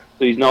 Yeah.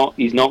 So he's not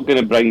going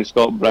to bring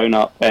Scott Brown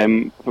up.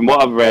 From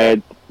what I've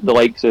read, the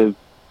likes of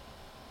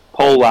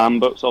Paul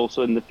Lambert's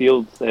also in the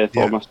field,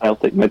 former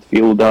Celtic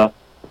midfielder.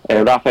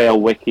 Raphael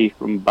Wickie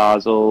from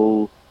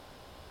Basel.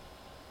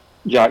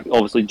 Jack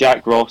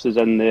Ross is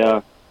in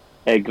there.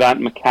 Grant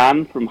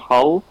McCann from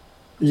Hull.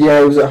 Yeah,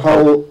 he was at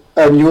Hull.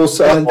 And you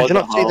also did you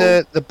not see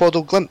the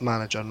Bodo Glimt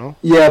manager? No.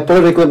 Yeah,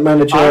 Bodo Glimt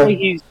manager.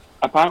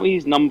 Apparently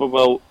he's number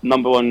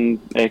one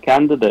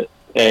candidate.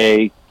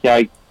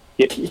 Kjetil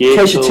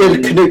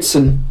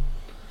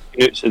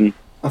Knutsen.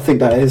 I think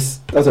that is.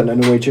 I don't know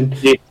Norwegian.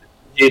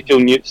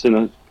 Kjetil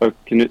Knutsen or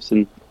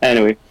Knutsen.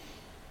 Anyway,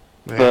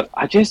 but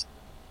I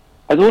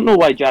don't know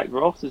why Jack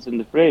Ross is in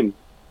the frame,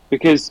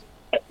 because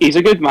he's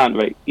a good man,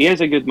 right? He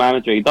is a good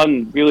manager. He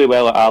done really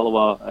well at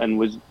Alloa and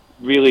was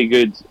really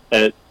good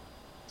at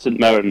St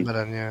Mirren.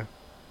 Yeah.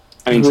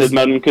 I mean, St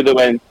Mirren could have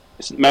went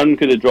St Mirren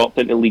could have dropped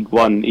into League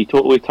One. He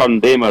totally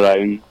turned them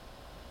around.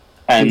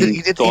 And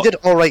He did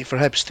all right for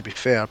Hibs, to be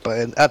fair,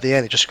 but at the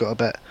end it just got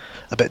a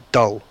bit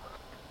dull.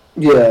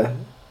 Yeah,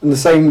 and the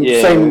same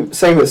at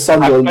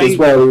Sunderland as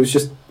well. It was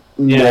just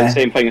the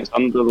same thing at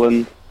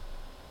Sunderland.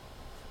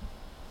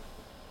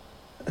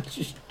 I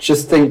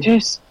just think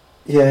he's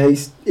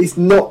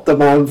not the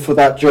man for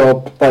that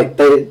job. Like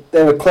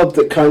they're a club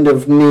that kind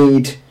of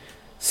need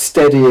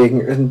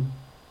steadying, and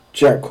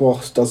Jack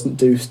Ross doesn't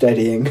do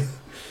steadying.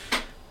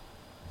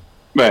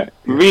 Right,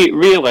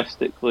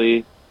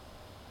 realistically.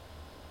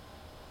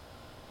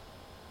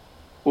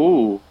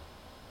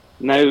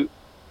 Now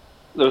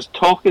there's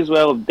talk as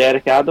well of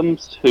Derek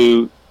Adams,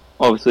 who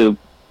obviously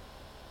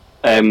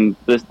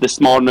this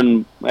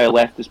morning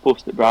left his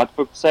post at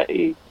Bradford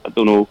City. I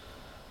don't know.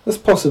 That's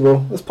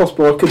possible. I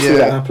could see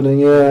that happening.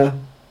 Yeah.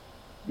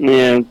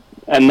 Yeah,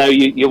 and now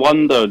you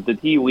wonder, did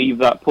he leave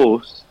that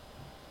post?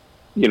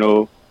 You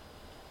know,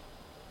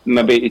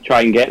 maybe to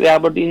try and get the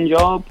Aberdeen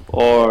job,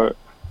 or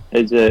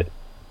is it?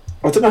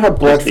 I don't know how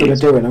Bradford are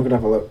doing. I'm gonna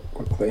have a look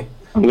quickly.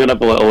 I'm going to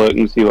have a little look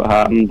and see what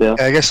happened there.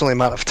 I guess it's only a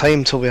matter of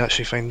time till we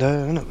actually find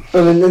out, isn't it?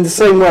 And in the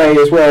same way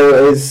as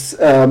well as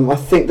I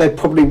think they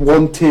probably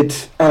wanted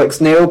Alex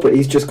Neil, but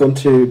he's just gone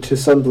to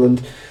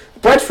Sunderland.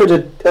 Bradford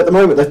at the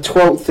moment they're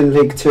 12th in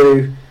League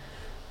Two.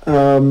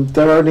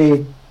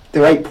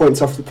 They're 8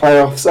 points off the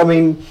playoffs. I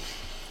mean,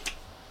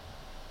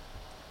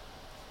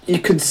 you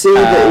could see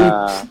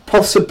that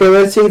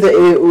possibility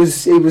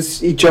that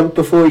he jumped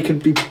before he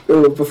could be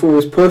before he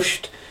was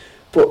pushed,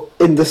 but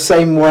in the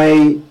same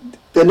way.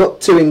 They're not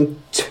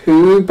doing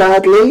too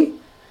badly.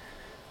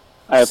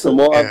 From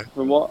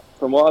what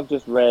I've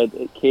just read,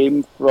 it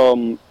came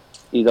from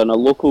he's on a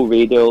local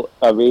radio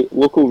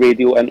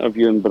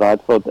interview in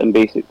Bradford, and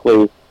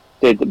basically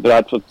said that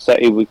Bradford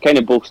City would kind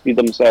of boasted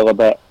themselves a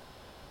bit,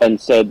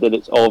 and said that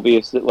it's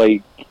obvious that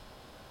like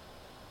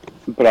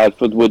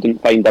Bradford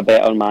wouldn't find a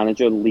better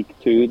manager in League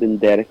Two than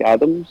Derek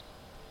Adams.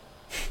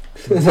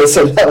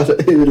 So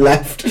who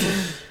left?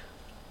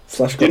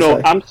 You know,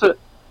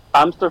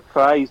 I'm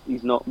surprised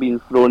he's not been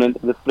thrown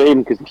into the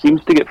frame, because he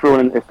seems to get thrown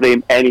into the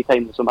frame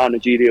anytime there's a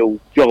managerial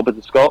job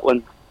in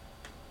Scotland.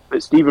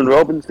 But Stephen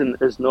Robinson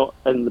is not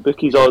in the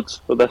bookies odds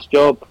for this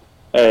job.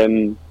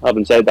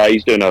 Having said that,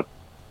 he's doing a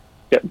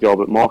good job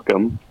at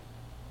Morecambe.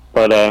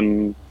 But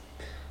I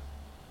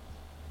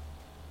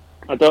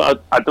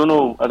don't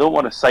know. I don't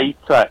want to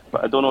sidetrack,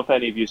 but I don't know if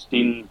any of you've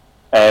seen.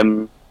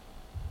 And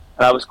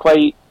I was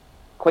quite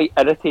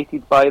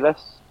irritated by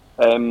this.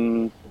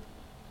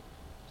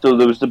 So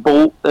there was the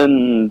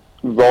Bolton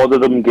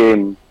Rotherham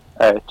game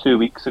 2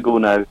 weeks ago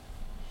now,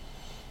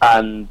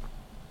 and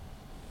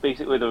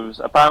basically there was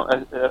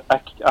apparent,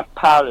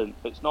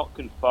 it's not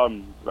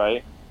confirmed,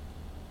 right?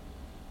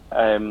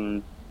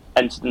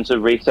 Incidents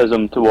of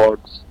racism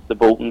towards the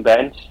Bolton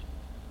bench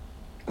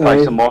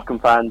by some Morecambe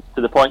fans,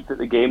 to the point that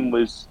the game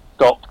was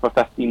stopped for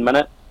 15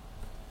 minutes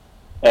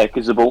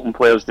because the Bolton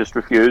players just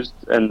refused,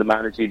 and the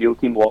managerial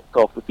team walked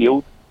off the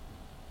field,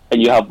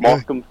 and you have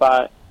Morecambe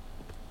fans.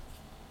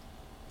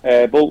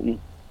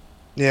 Bolton.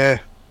 Yeah.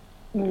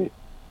 So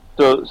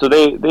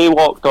they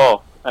walked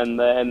off, and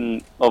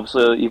then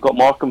obviously you've got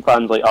Morecambe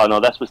fans like, oh no,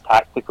 this was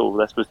tactical.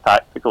 It's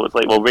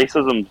like, well,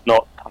 racism's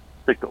not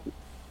tactical.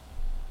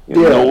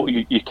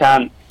 You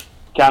can't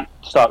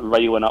start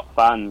riling up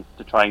fans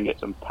to try and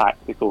get some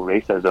tactical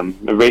racism.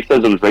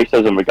 Racism's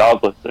racism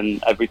regardless, and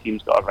every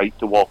team's got a right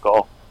to walk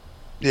off.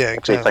 Yeah,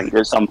 exactly. If they think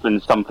that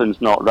something's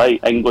not right.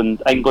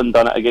 England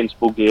done it against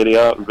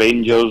Bulgaria.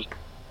 Rangers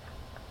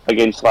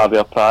against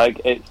Slavia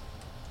Prague.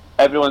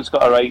 Everyone's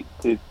got a right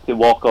to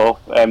walk off.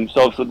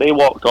 So they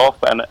walked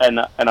off, and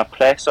in a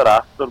presser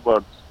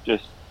afterwards,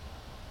 just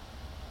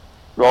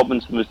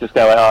Robinson was just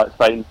kind of like, it's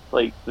fine.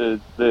 Like the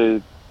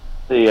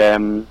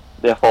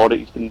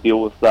authorities can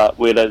deal with that.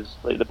 Whereas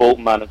like the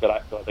Bolton manager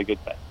actually had a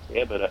good bit to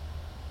say about it.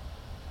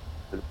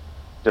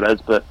 There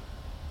is, but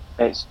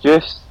it's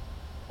just,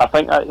 I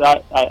think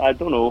I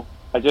don't know.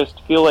 I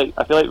feel like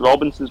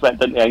Robinson's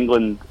went into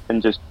England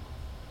and just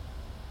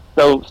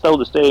still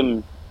the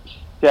same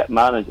shit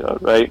manager,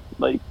 right?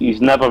 Like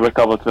he's never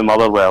recovered from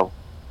Motherwell.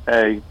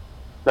 Does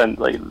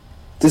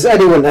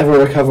anyone ever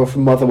recover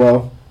from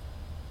Motherwell?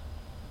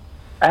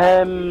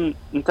 In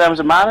terms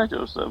of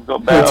managers that have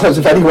got better. In terms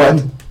of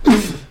anyone.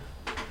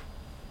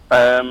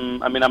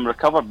 I mean, I'm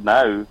recovered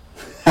now.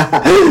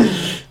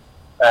 I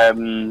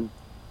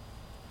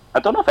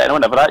don't know if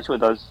anyone ever actually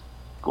does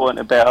go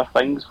into better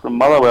things from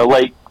Motherwell,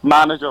 like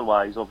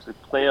manager-wise, obviously,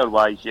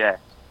 player-wise, yes.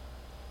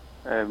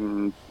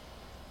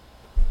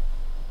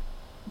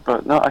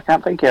 But no, I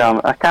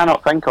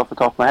cannot think off the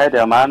top of my head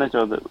of a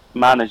manager that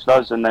managed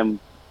us and then,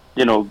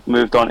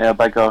 moved on to a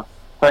bigger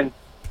thing.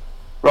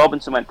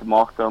 Robinson went to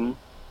Morecambe.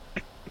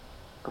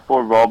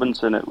 Before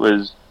Robinson, it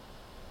was.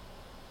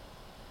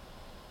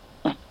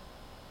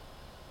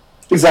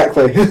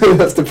 Exactly,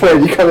 that's the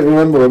point. You can't even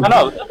remember him. I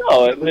know.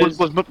 It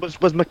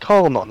was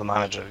McCall not the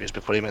manager of his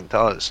before he went to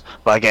us?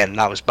 But again,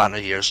 that was banner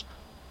years.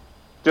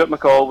 Stuart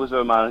McCall was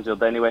our manager.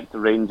 Then he went to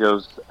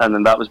Rangers, and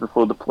then that was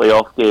before the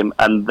playoff game.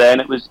 And then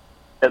it was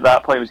at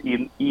that point was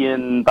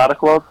Ian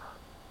Baraklov.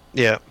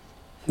 Yeah.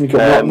 You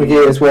got Mark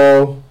McGee as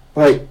well.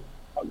 Like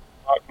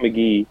Mark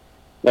McGee.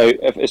 Now,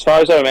 as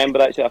far as I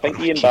remember, actually, I think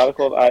Ian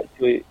Baraklov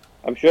actually.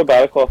 I'm sure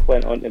Baraklov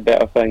went on to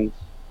better things.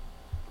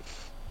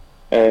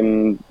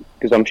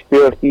 Because I'm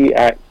sure he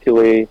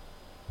actually.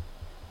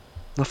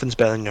 Nothing's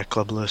better than your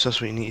club, Lewis.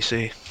 That's what you need to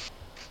say.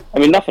 I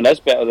mean, nothing is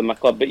better than my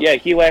club, but yeah,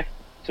 he left.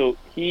 So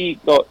he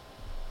got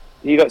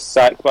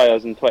sacked by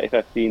us in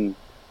 2015.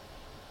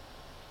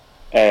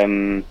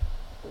 As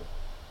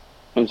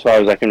far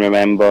as I can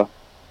remember.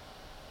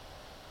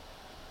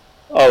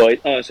 So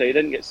he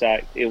didn't get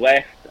sacked. He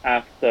left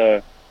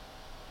after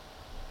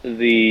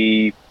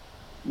the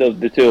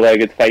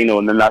two-legged final,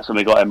 and then that's when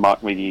we got in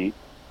Mark McGee,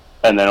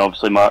 and then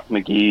obviously Mark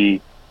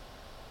McGee.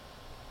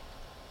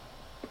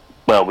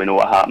 Well, we know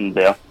what happened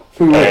there.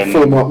 full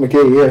Mark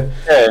McGee,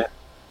 Yeah.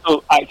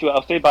 So actually,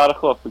 I'll say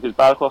Baraklov because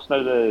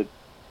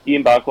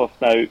Ian Baraklow's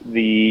now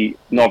the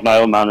Northern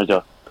Ireland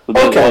manager. So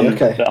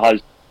Okay.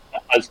 That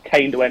has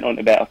kind of went on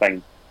to better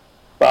things.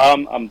 But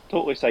I'm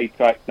totally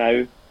sidetracked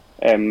now.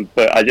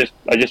 But I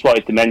just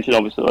wanted to mention,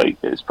 obviously, like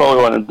it's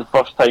probably one of the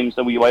first times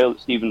in a wee while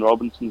that Stephen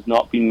Robinson's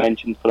not been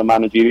mentioned for a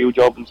managerial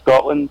job in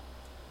Scotland.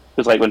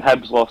 Because like when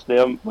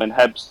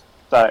Hibs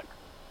sacked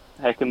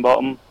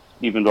Heckingbottom,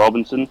 Stephen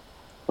Robinson.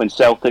 When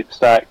Celtic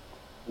sacked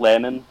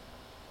Lennon,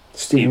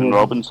 Stephen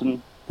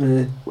Robinson.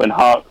 When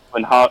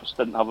Hearts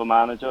didn't have a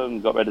manager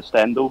and got rid of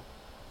Stendhal,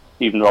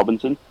 Stephen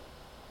Robinson.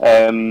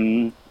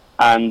 And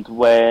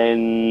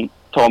when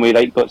Tommy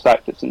Wright got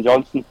sacked at St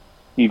Johnstone,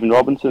 Stephen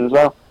Robinson as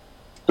well.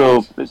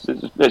 So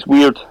it's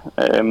weird.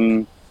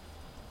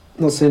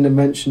 Not seeing him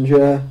mentioned,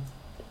 yeah.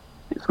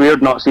 It's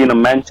weird not seeing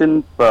him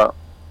mentioned, but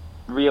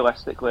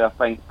realistically, I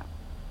think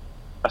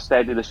a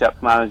steady the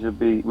ship manager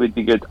would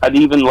be good. I'd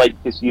even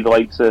like to see the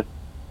likes of,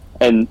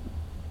 and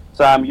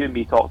Sam, you and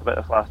me talked about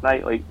this last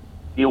night, like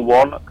Neil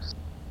Warnock's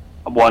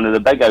one of the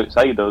big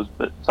outsiders,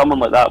 but someone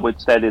like that would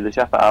steady the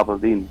ship at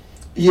Aberdeen.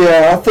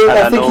 Yeah,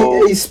 I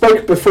think he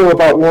spoke before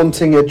about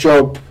wanting a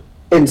job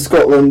in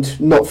Scotland,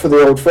 not for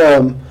the old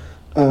firm.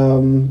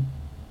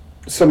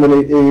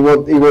 Someone he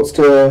wants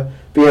to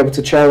be able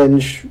to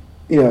challenge,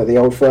 the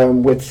old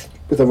firm with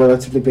a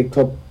relatively big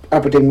club.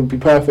 Aberdeen would be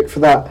perfect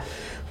for that.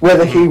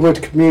 Whether he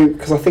would commute,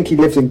 because I think he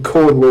lives in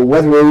Cornwall,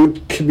 whether he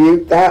would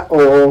commute that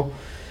or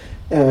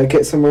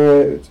get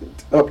somewhere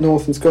up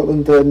north in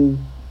Scotland, then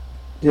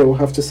we'll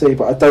have to see.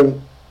 But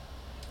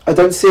I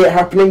don't see it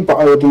happening, but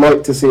I would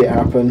like to see it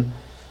happen.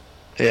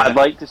 Yeah. I'd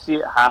like to see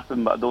it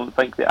happen, but I don't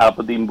think the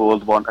Aberdeen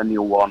board want a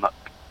Neil Warnock.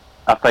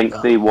 I think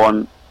they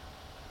want,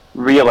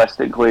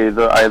 realistically,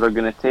 they're either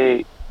going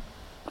to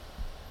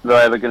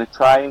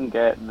try and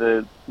get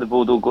the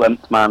Bodo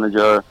Glimt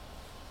manager,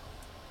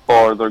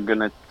 or they're going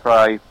to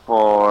try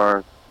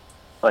for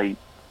like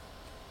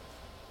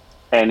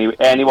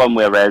anyone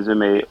with a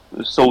resume.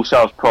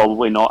 Solskjaer's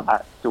probably not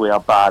actually a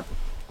bad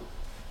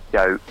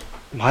scout.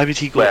 Why would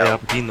he go to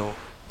Aberdeen though?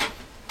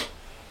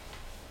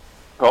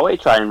 Probably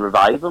try and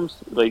revive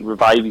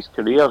his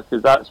career,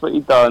 because that's what he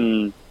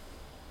done.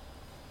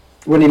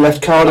 When he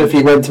left Cardiff,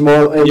 he went to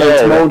Molde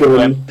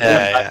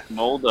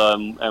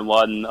and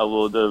won a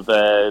load of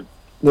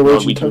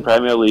Norwegian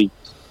Premier League,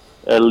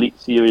 Elite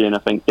Syrian, I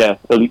think. Yeah,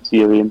 Elite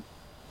Syrian.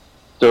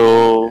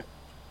 So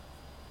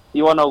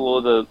he won a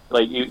load of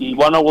he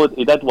won a load.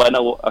 He did win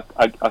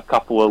a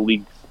couple of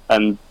leagues,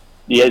 and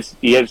he is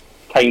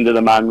kind of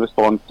the man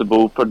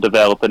responsible for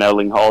developing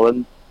Erling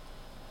Haaland.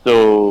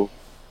 So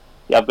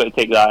yeah, I've got to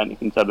take that into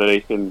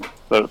consideration.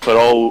 But for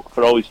all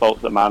his faults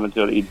as a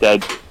manager, he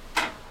did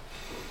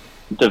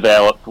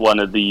develop one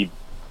of the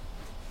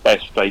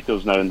best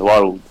strikers now in the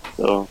world.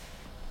 So,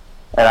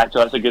 and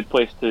actually, that's a good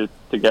place to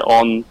get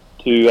on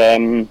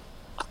to.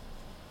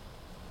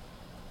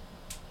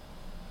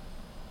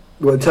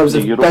 Well, in terms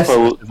of the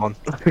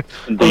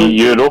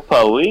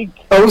Europa League.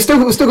 Oh, we've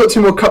still got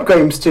 2 more cup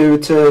games to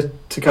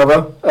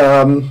cover.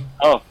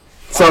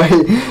 Sorry,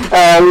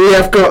 we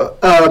have got.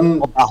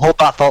 Hold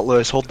that thought,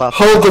 Lewis. Hold the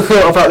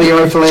thought about the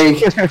Europa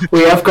League.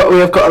 we have got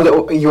a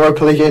little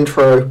Europa League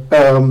intro,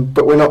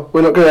 but we're not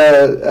going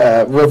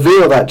to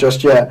reveal that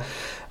just yet.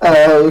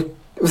 It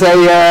was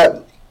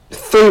a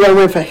 3-1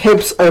 win for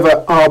Hibs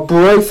over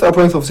Arbroath.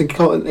 Arbroath obviously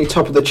currently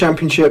top of the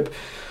championship.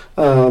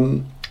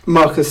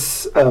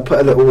 Marcus put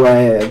a little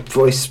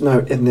voice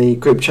note in the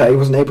group chat. He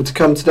wasn't able to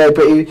come today,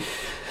 but he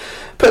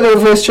put a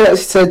little voice chat. He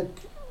said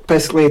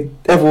basically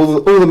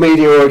all the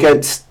media were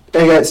against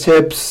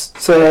Hibs,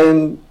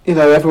 saying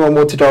everyone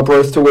wanted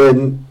Arbroath to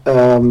win.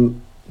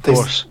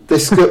 This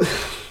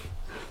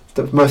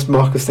the most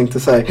Marcus thing to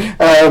say.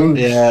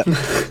 Yeah.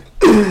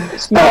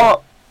 It's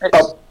not.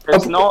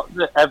 It's not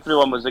that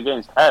everyone was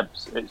against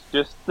Hibs. It's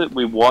just that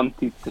we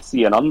wanted to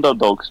see an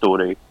underdog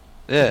story.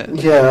 Yeah.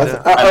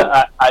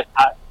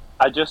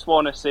 I just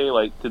want to say,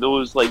 to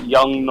those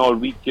young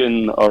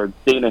Norwegian or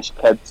Danish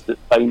kids that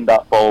find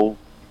that ball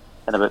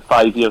in about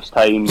 5 years'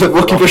 time,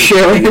 looking for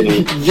sharing,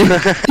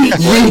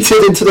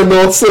 yeeted into the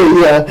North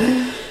Sea.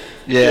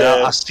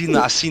 Yeah. I've seen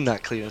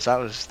that clearance. That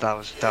was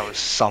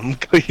some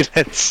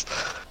clearance.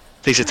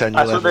 Takes a turn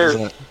your level,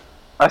 doesn't it?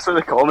 That's what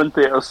the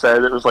commentator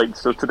said. It was like,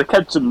 so to the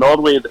kids in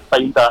Norway that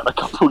find that in a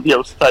couple of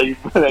years' time,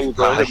 and then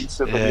go Aye,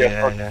 into the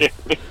yeah.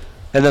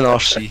 In the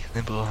North Sea.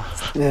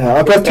 Yeah,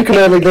 I both took an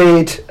early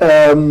lead,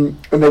 and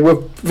they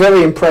were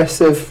very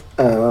impressive.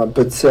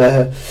 But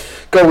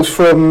goals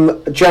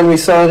from January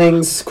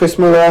signings, Chris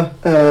Muller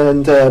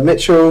and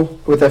Mitchell,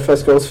 with their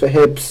first goals for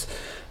Hibs.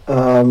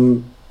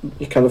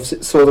 You kind of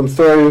saw them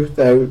through.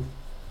 They were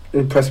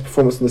impressive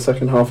performance in the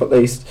second half, at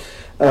least.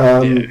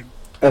 And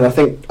I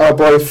think are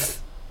both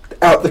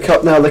out the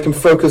cup now. They can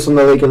focus on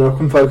the league and they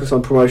can focus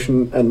on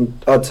promotion.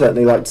 And I'd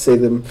certainly like to see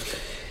them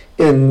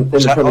in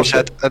the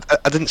Premiership.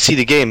 I didn't see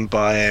the game,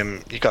 but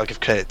you got to give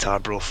credit to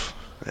Arbroath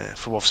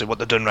for obviously what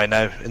they're doing right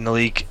now in the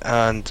league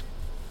and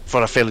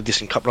for a fairly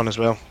decent cup run as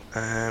well.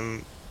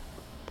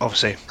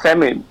 Obviously,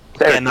 getting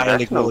that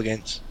early goal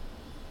against.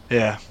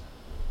 Yeah,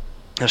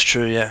 that's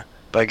true. Yeah,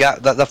 but I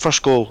got that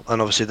first goal,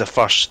 and obviously the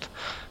first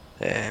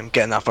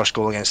getting that first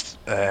goal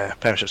against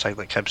Premiership side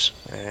like Hibs.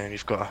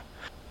 You've got to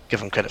give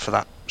them credit for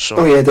that. So,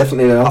 oh yeah,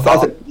 definitely.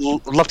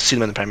 I'd love to see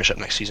them in the Premiership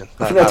next season.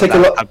 I think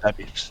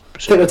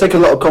they'll take a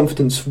lot of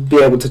confidence to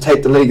be able to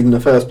take the league in the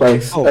first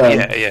place. Oh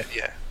yeah,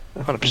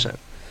 100%.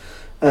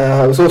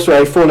 It was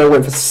also a 4-0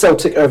 win for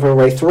Celtic over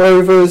Wraith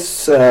Rovers.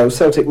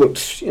 Celtic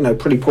looked,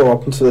 pretty poor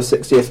up until the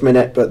 60th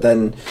minute, but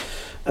then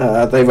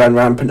they ran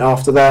rampant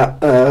after that.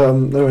 They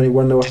were only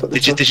 1-0 up at the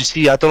time. Did you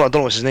see? I don't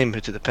know what's his name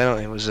who took the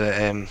penalty. Was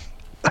it?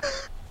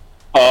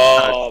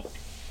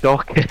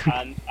 Shocking.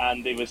 And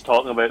Andy was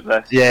talking about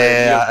this.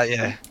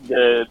 Yeah.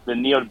 The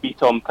near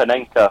beat on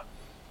Panenka.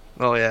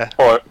 Oh yeah.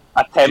 Or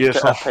attempt at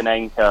a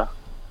Panenka.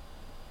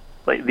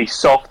 Like the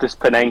softest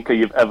Panenka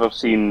you've ever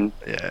seen.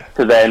 Yeah.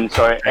 To then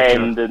sort of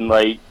end in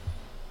like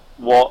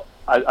what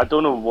I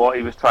don't know what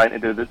he was trying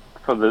to do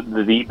for the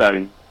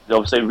rebound.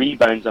 Obviously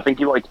rebounds. I think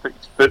he wanted to put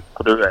his foot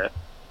through it,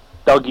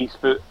 dug his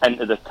foot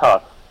into the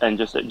turf, and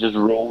it just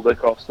rolled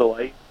across the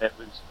line. It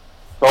was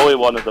probably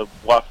one of the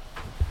worst.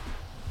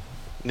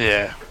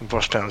 Yeah,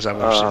 worst penalties I've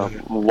ever seen.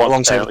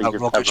 Alongside that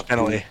Roglic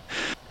penalty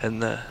in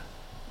the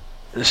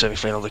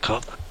semi-final of the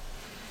cup.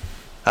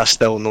 I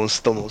still knows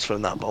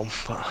from that bomb.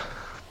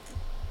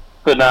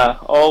 But nah,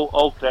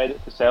 all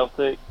credit to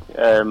Celtic.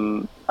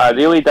 I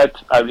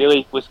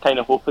really was kind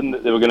of hoping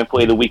that they were going to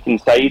play the weakened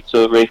side,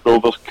 so that Wraith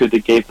Rovers could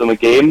have gave them a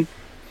game.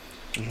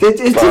 They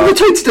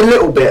tweaked a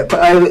little bit,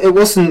 but it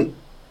wasn't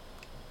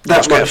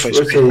that much.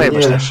 Pretty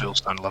much their full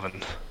stand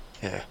 11.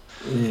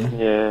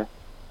 Yeah.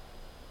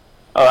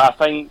 Oh, I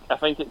think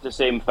it's the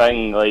same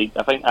thing. Like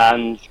I think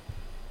Ange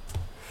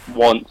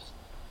wants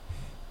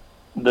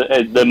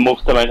the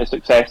most amount of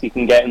success he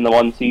can get in the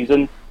one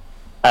season.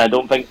 And I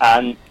don't think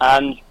Ange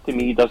to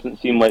me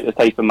doesn't seem like the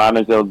type of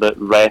manager that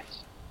rests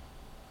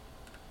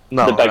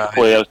the big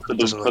players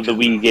for the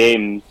wee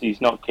games.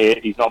 He's not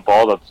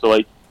bothered. So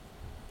like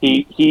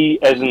he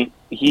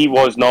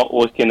was not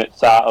looking at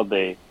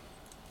Sunday.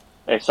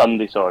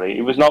 Sorry,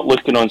 he was not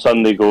looking on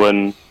Sunday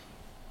going.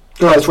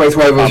 Oh, it's Wraith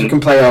Rovers. You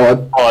can play our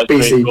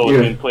BC.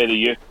 You can play the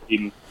youth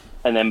team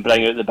and then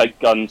bring out the big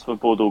guns for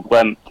Bodo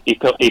Glimt.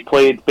 He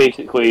played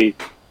basically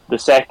the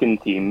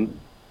second team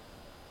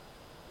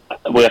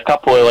with a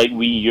couple of like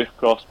wee youth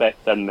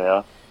prospects in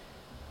there,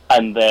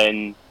 and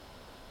then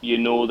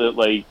that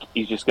like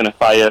he's just going to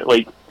fire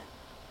like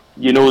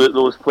that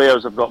those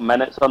players have got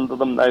minutes under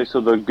them now,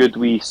 so they're good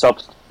wee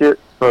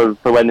substitutes for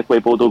when they play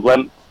Bodo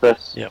Glimt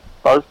this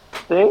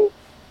Thursday.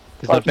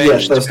 The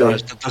bench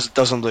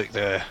doesn't look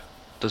the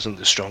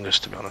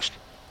strongest, to be honest.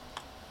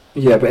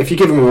 Yeah, but if you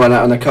give them a run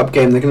out in a cup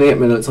game, they're going to get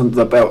minutes under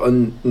the belt,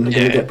 and they're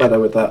going to get better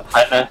with that.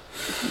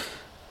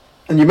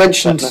 And you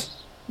mentioned,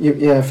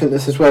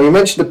 fitness as well. You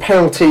mentioned the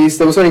penalties.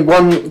 There was only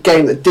one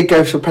game that did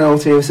go for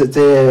penalty. It was at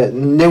the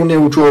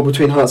 0-0 draw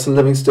between Hearts and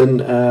Livingston.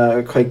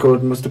 Craig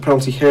Gordon was the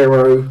penalty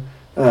hero,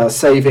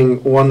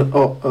 saving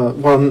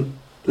one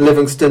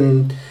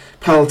Livingston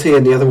penalty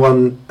and the other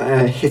one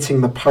hitting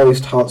the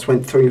post. Hearts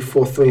went through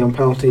 4-3 on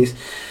penalties.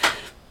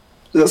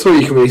 That's all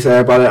you can really say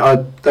about it.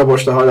 I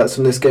watched the highlights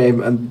from this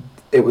game, and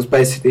it was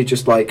basically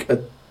just like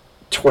a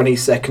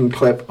 20-second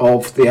clip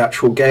of the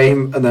actual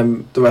game, and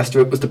then the rest of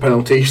it was the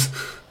penalties.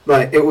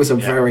 Like, it was a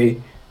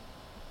very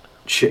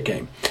shit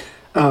game.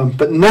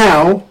 But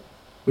now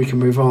we can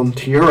move on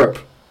to Europe.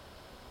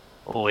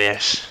 Oh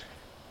yes.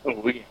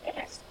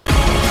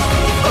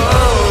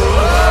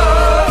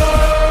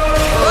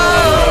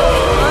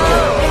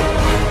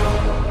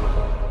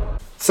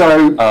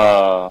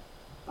 So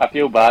I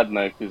feel bad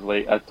now because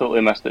like I totally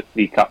missed it.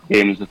 3 cup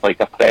games with like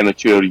a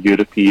premature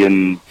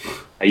European.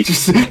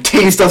 Just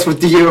teased us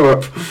with the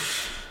Europe.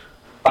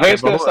 I think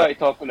it's going to start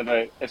talking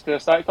about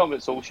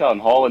Solskjaer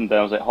and Holland. Then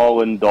I was like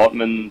Holland,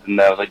 Dortmund, and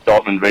then I was like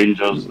Dortmund,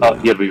 Rangers. Oh,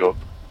 here we go.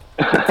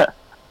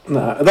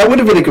 No, that would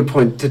have been a good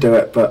point to do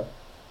it, but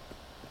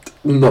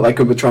not that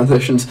good with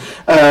transitions.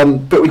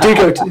 But we do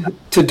go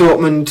to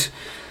Dortmund.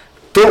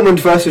 Dortmund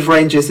versus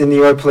Rangers in the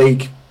Europa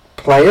League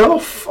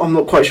playoff. I'm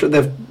not quite sure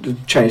they've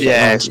changed.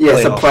 It's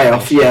a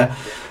playoff. Yeah.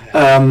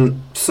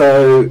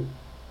 So,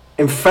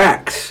 in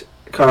fact,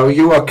 Kyle,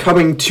 you are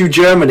coming to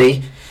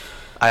Germany.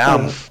 I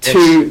am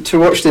to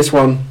watch this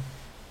one.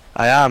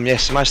 I am,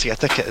 yes. I managed to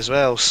get a ticket as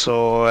well,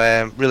 so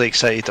really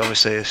excited.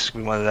 Obviously, it's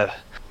been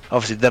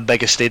obviously the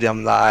biggest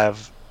stadium that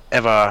I've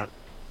ever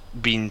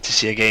been to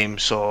see a game,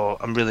 so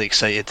I'm really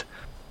excited.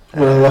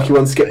 One of the lucky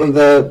ones to get one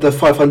of the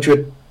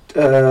 500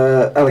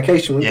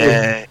 allocation, wasn't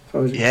Yeah,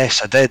 you?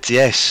 yes, I did.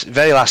 Yes,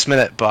 very last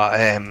minute, but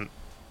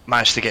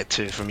managed to get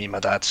to for me and my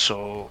dad.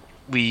 So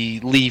we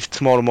leave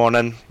tomorrow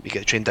morning. We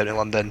get a train down to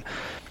London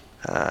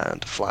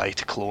and fly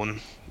to Cologne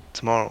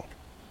tomorrow.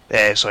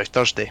 Sorry,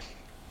 Thursday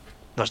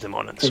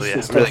morning. So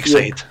yeah, I'm really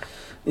excited.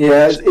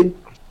 Yeah,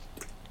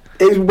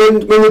 when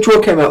the draw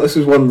came out, this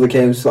was one of the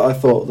games that I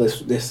thought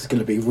this is going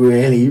to be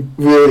really,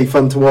 really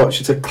fun to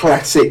watch. It's a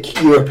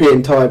classic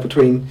European tie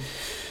between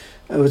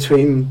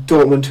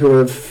Dortmund,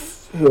 who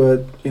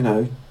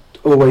are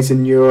always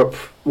in Europe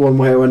one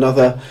way or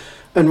another,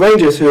 and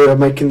Rangers, who are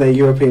making their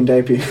European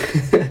debut.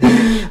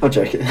 I'm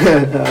joking.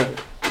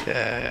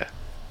 Yeah.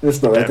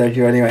 It's not their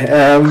debut anyway.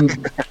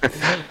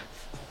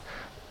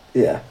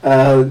 Yeah.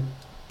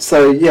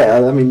 So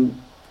yeah, I mean,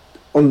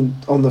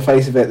 on the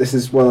face of it, this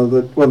is one of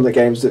the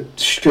games that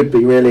should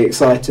be really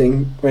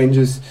exciting.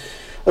 Rangers,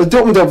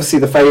 Dortmund obviously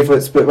the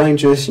favourites, but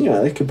Rangers,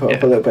 they could put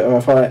up a little bit of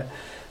a fight.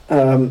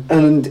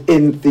 And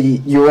in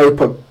the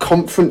Europa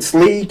Conference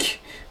League,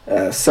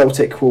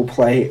 Celtic will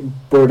play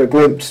Bodo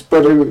Glimt.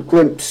 Bodo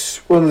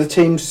Glimt, one of the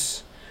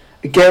teams,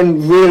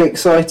 again, really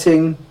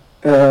exciting.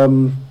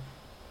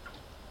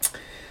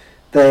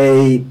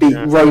 They beat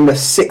Roma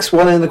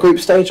 6-1 in the group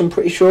stage, I'm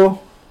pretty sure.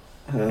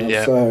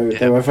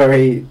 They were a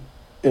very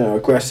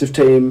aggressive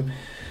team,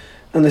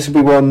 and this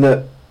will be one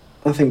that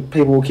I think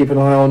people will keep an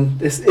eye on.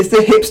 It's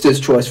the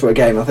hipsters' choice for a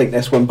game, I think,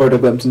 this one, Bodo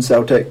Glimt and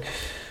Celtic.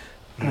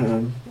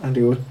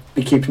 Andy will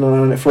be keeping an eye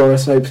on it for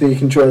us. Hopefully you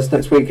can join us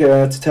next week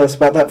to tell us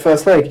about that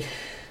first leg.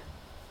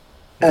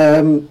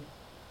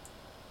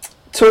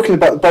 Talking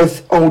about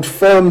both Old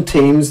Firm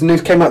teams, the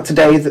news came out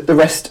today that the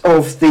rest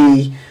of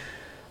the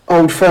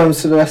Old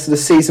Firms for the rest of the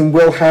season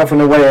will have an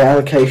away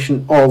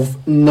allocation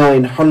of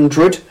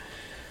 900,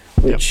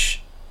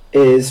 which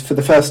is for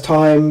the first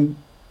time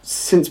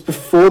since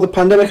before the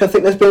pandemic. I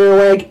think there's been an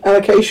away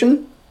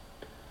allocation.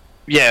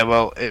 Yeah,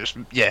 well,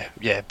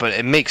 but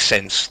it makes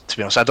sense, to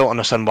be honest. I don't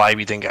understand why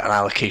we didn't get an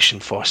allocation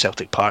for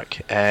Celtic Park.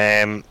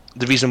 The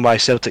reason why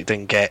Celtic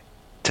didn't get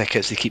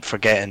tickets, they keep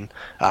forgetting,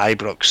 at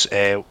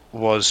Ibrox,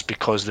 was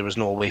because there was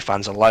no away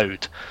fans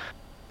allowed,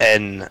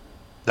 and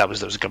that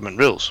was government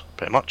rules,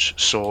 pretty much.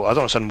 So I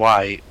don't understand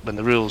why, when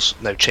the rules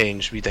now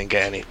change, we didn't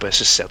get any, but it's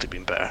just Celtic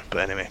being better.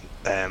 But anyway,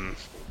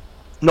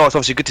 no, it's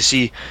obviously good to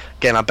see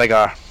getting a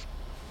bigger,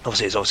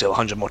 obviously it's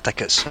 100 more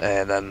tickets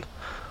than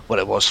what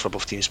it was for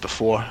both teams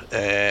before,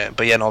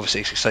 but yeah, no,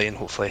 obviously it's exciting.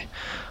 Hopefully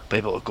be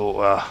able to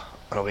go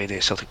an away day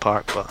at Celtic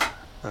Park, but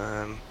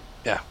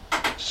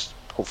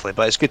hopefully,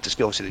 but it's good to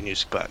see obviously the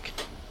music back,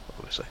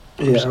 obviously.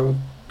 Yeah,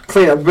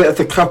 clean up a bit of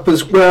the cup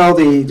as well.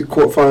 The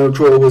quarter-final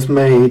draw was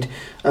made.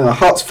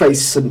 Hearts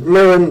face St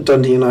Mirren,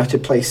 Dundee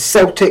United play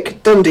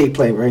Celtic, Dundee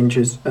play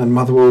Rangers, and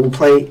Motherwell will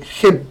play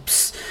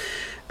Hibs.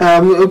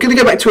 We're going to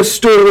go back to a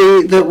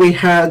story that we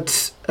had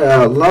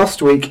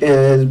last week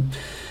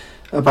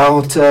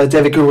about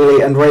David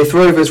Gurley and Wraith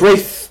Rovers.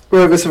 Wraith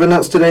Rovers have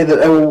announced today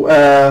that they will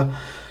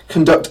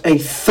conduct a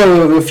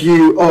thorough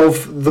review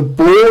of the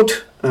board.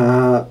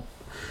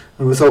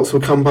 The results will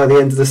come by the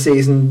end of the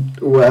season,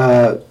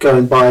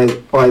 going by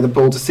the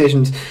board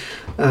decisions,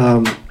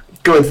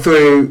 going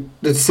through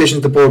the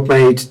decisions the board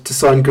made to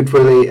sign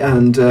Goodwillie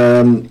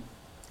and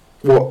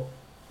what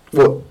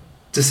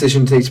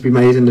decisions need to be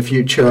made in the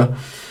future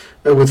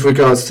with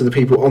regards to the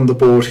people on the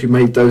board who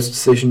made those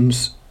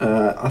decisions.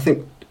 I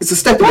think it's a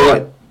step in the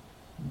right.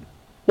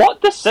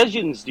 What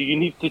decisions do you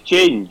need to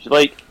change?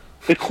 Like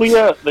the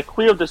clear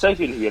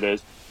decision here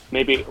is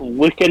maybe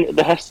look into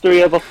the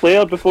history of a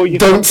player before you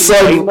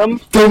sign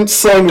them. Don't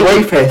sign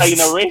rapists. Sign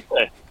a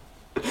rapist.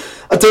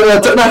 I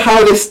don't know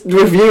how this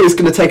review is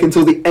going to take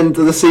until the end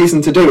of the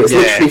season to do. It's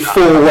literally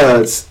 4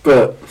 words,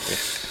 but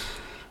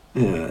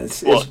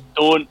it's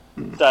don't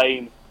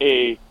sign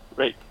a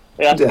right.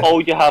 That's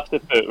all you have to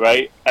put,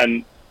 right?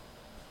 And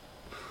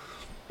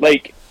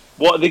like,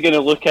 what are they going to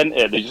look into?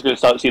 They're just going to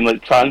start seeing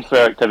like transfer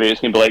activity.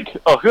 It's going to be like,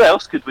 oh, who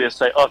else could we have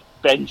signed? Oh,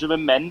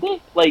 Benjamin Mendy?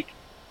 Like,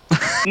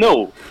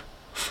 no.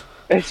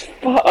 That's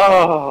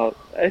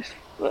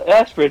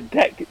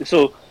ridiculous.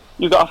 So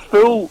you've got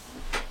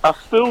a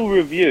full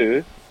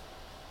review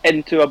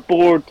into a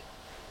board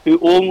who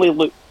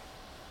only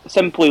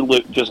simply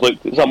looked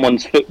at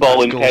someone's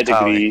footballing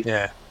pedigree.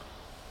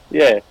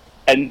 Yeah,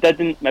 and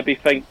didn't maybe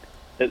think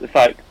that the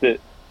fact that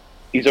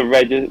he's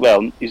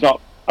he's not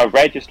a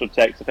registered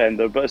sex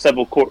offender, but a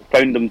civil court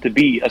found him to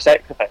be a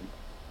sex offender.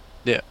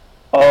 Yeah.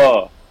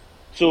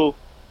 So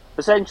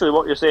essentially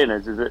what you're saying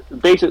is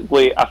that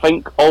basically I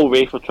think all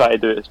Rafe will try to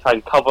do is try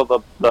and cover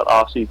their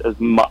arses as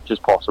much as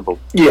possible.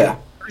 Yeah.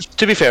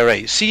 To be fair,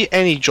 right, see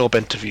any job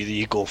interview that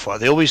you go for,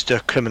 they always do a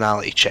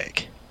criminality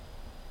check.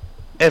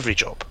 Every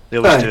job. They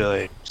always do,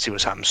 like, see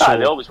what's happened. So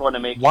they always want to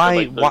make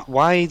why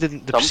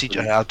didn't the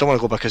procedure... I don't want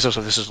to go back, because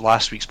this is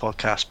last week's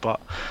podcast, but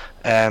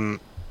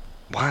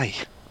why?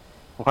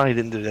 Why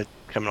didn't the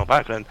criminal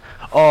background.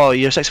 Oh,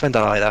 you're a sex offender.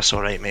 Aye, that's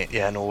all right, mate.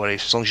 Yeah, no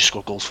worries. As long as you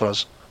score goals for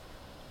us.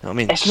 You know what I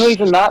mean? It's not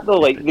even that though.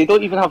 Like they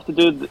don't even have to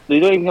do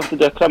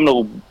a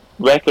criminal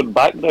record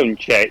background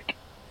check.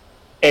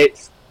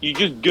 It's you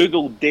just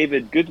Google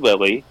David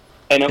Goodwillie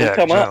and it'll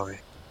come up.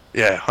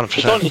 Yeah,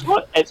 100%.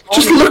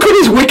 Just look at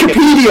his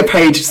Wikipedia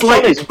page. It's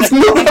like it's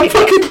not that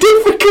fucking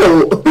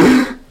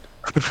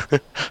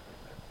difficult.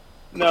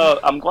 No,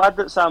 I'm glad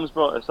that Sam's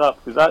brought this up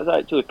because that's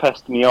actually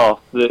pissed me off.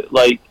 That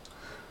like,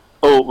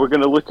 oh, we're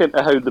going to look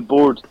into how the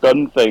board's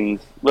done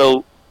things.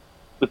 Well,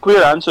 the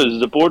clear answer is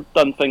the board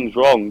done things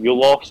wrong. You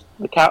lost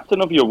the captain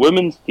of your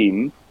women's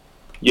team.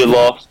 You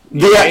lost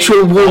the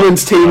actual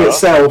women's team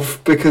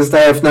itself because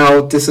they have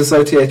now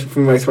disassociated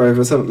from Race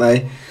Rovers, haven't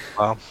they?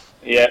 Wow.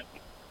 Yeah.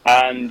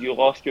 And you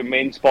lost your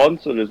main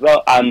sponsor as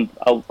well, and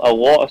a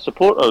lot of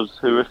supporters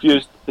who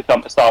refused to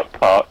come to Stark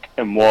Park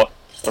and watch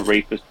a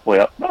rapist play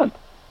up front.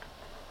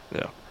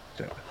 Yeah.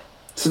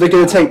 So they're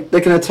going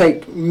to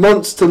take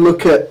months to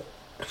look at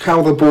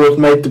how the board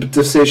made the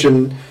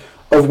decision,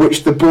 of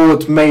which the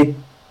board made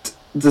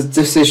the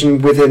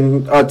decision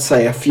within, I'd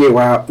say, a few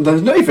hours.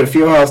 There's not even a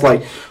few hours.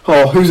 Like,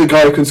 oh, who's a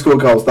guy who can score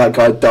goals? That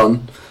guy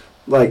done.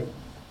 Like,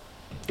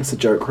 it's a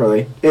joke,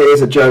 really. It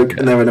is a joke,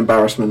 and they're an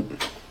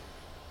embarrassment.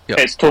 Yep.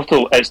 It's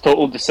total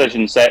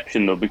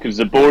decisionception though, because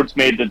the board's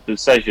made the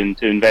decision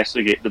to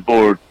investigate the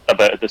board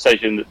about a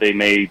decision that they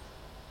made.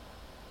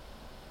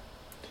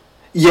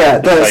 Yeah,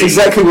 that's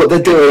exactly what they're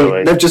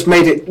doing. They've just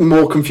made it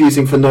more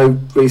confusing for no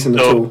reason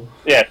at all.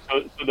 Yeah,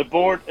 so the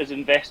board is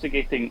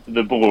investigating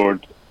the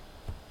board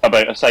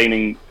about a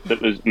signing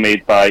that was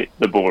made by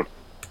the board.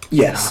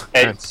 Yes.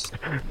 It's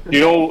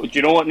do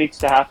you know what needs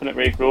to happen at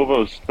Raith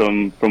Rovers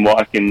from what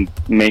I can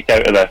make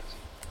out of this?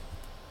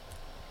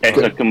 It's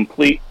a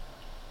complete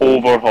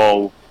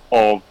overhaul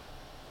of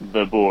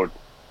the board.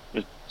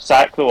 Just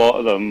sack the lot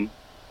of them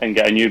and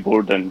get a new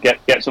board in.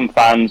 Get some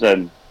fans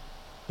in.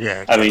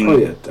 Yeah. I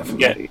mean,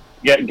 definitely.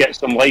 Get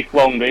some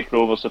lifelong Raith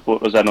Rover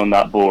supporters in on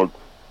that board.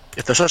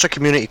 If there's such a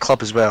community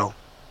club as well,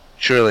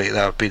 surely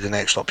that would be the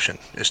next option,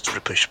 is to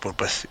replace the board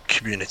with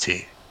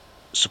community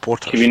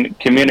supporters.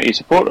 Community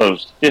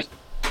supporters, just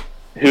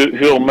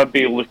who'll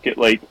maybe look at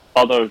like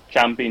other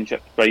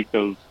championship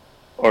strikers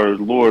or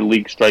lower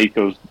league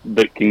strikers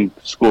that can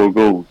score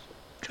goals.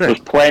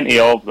 There's plenty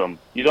of them.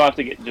 You don't have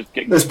to get.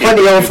 There's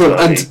plenty of them,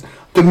 and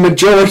the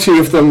majority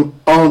of them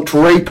aren't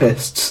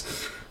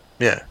rapists.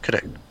 Yeah,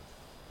 correct.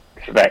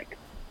 Like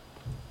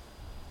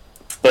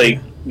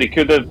they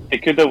could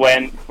have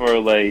went for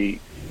like.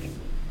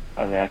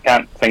 I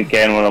can't think of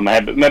anyone on my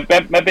head, but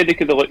maybe they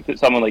could have looked at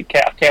someone like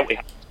a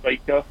Kelty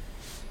striker,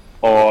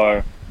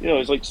 or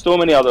there's like so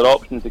many other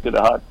options they could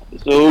have had.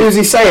 So who does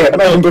he say it?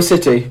 Edinburgh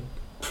City,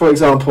 for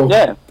example.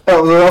 Yeah.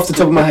 Off the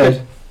top of my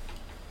head.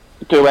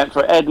 They could have went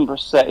for Edinburgh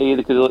City.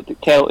 They could have looked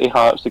at Kelty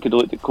Hearts. They could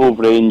have looked at Cove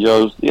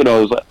Rangers.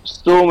 There's like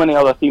so many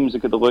other teams they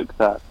could have looked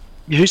at.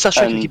 Who's that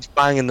striker who keeps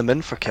banging them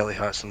in for Kelty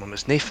Hearts at the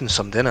moment? It's Nathan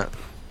something, isn't it?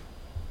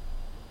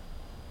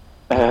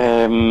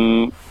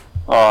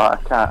 I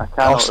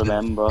cannot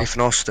remember.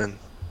 Nathan Austin,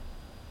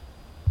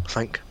 I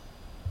think,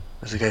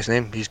 is the guy's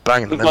name. He's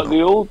banging them in.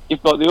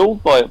 You've got the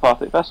old boy at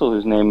Partick Thistle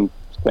whose name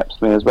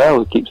skips me as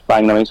well. He keeps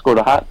banging them. He scored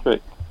a hat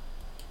trick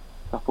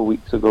a couple of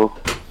weeks ago.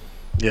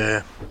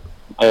 Yeah.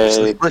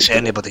 Let's say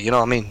anybody, you know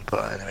what I mean?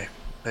 But anyway,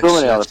 so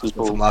many other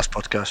people from last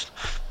podcast.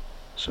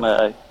 So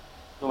many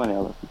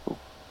other people.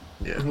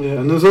 Yeah,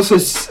 and there's also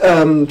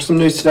some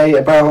news today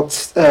about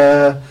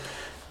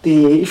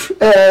the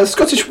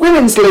Scottish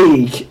Women's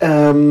League.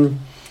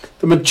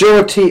 The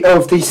majority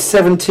of the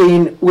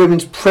 17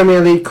 Women's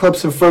Premier League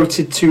clubs have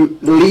voted to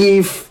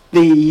leave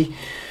the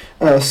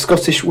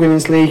Scottish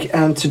Women's League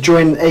and to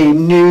join a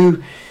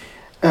new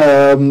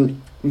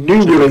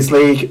Women's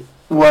League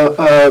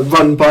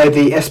run by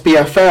the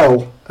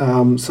SBFL.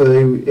 So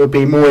it'll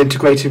be more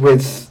integrated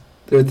with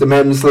the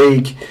Men's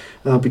League.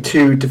 There'll be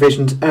 2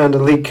 divisions and a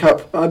League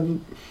Cup.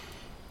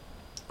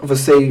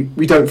 Obviously,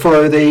 we don't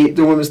follow the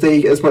Women's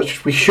League as much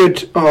as we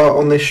should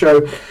on this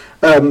show,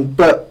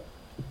 but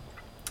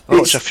I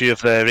watched a few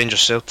of the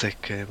Rangers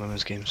Celtic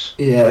women's games.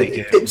 Yeah,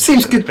 it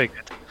seems good.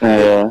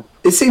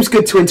 It seems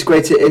good to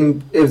integrate it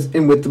in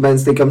with the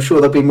Men's League. I'm sure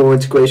there'll be more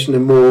integration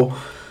and more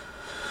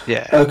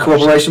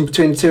cooperation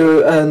between the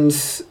two, and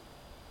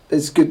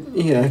it's good,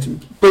 to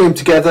bring them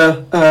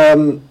together.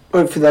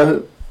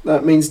 Hopefully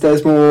that means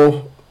there's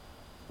more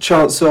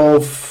chance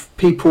of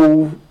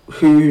people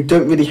who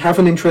don't really have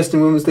an interest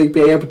in Women's League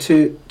being able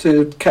to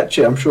catch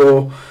it. I'm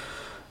sure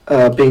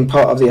being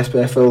part of the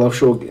SPFL, I'm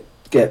sure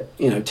get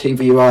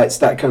TV rights,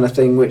 that kind of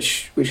thing,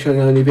 which can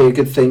only be a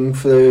good thing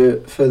for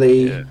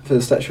the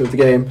stature of the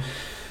game.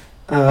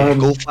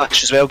 Goal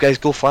flash as well, guys.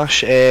 Goal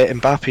flash.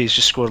 Mbappe's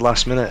just scored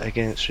last minute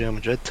against Real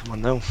Madrid to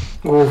 1-0.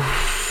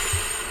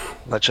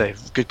 Literally,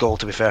 good goal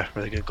to be fair.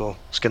 Really good goal.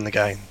 Skinned the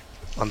guy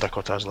under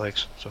Cortaz's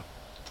legs. So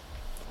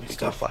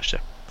goal flash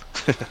there.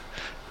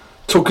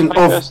 Talking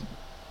of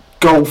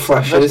goal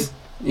flashes,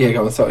 yeah,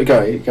 go on. Sorry,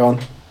 go on.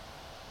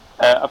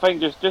 I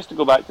think just to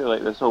go back to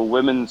this whole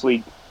Women's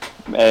League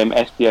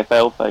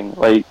SPFL thing,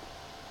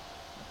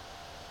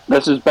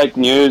 this is big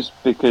news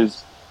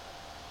because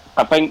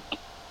I think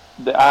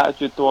the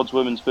attitude towards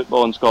women's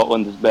football in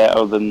Scotland is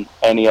better than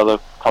any other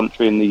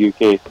country in the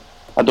UK.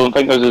 I don't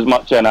think there's as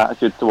much an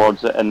attitude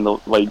towards it in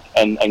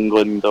in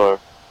England or,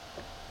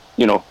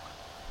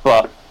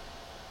 but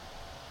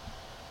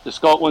the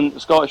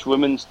Scottish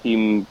women's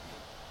team.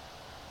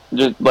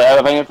 I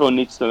think everyone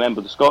needs to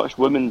remember the Scottish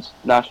women's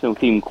national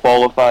team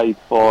qualified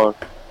for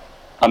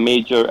a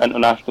major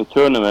international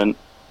tournament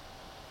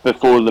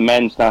before the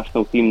men's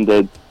national team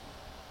did.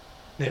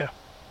 Yeah.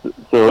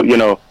 So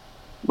the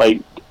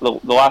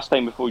last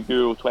time before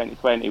Euro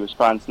 2020 was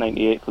France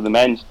 98 for the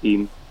men's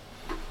team,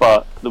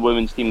 but the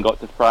women's team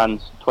got to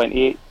France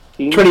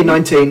 2018.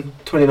 2019 World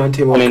Cup.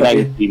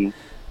 2019.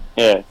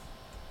 Yeah.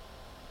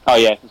 Oh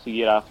yeah, it's a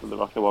year after the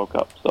Russia World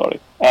Cup.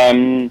 Sorry.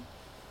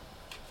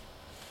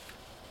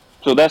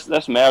 So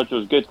this merge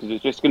was good because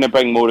it's just going to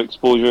bring more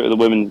exposure to the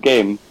women's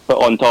game. But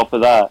on top of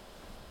that,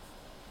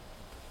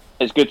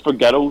 it's good for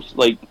girls,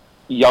 like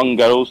young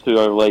girls who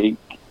are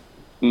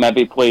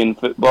maybe playing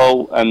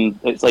football, and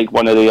it's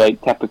one of the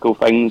typical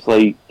things.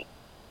 I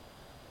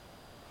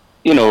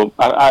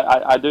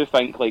do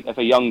think if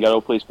a young girl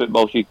plays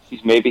football,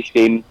 she's maybe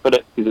shamed for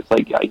it because it's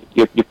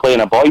you're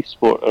playing a boys'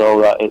 sport or all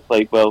that. It's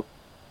well,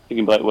 you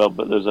can be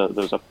but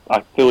there's a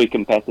fully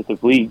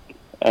competitive league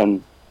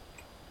and.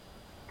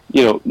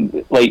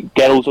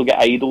 Girls will get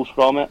idols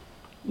from it.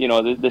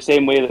 The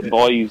same way that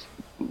boys,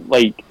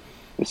 the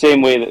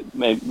same way that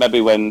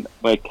maybe when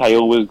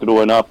Kyle was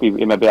growing up, he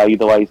maybe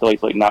idolised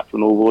like Nacho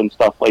Novo and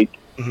stuff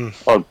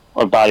or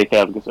Barry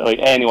Ferguson,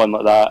 anyone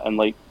like that. And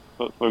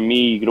for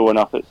me growing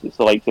up, it's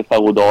the likes of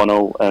Phil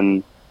O'Donnell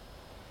and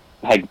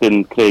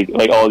Higdon, Craig,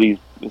 all these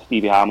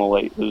Stevie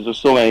Hamill. There's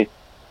just so many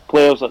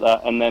players like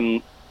that. And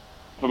then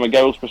from a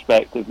girl's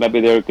perspective, maybe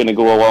they're going to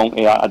go along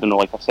to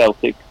a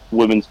Celtic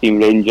women's team,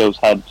 Rangers,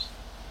 Hibs.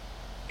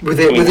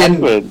 Hibs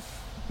were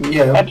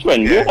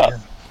in Europe.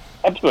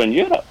 Hibs were in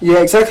Europe. Yeah,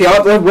 exactly.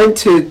 I went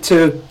to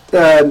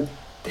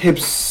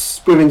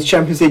Hibs Women's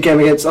Champions League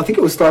game against, I think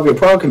it was Slavia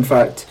Prague, in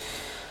fact.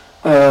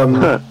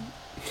 It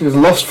was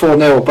lost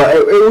 4-0, but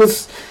it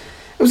was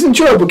an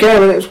enjoyable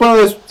game, and it was one of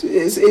those.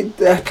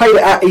 I played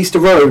it at Easter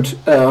Road,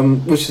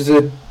 which is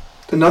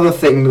another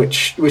thing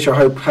which I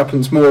hope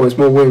happens more as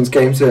more women's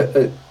games at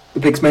the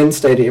big men's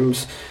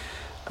stadiums.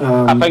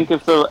 I think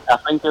if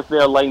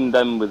they're lined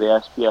in with the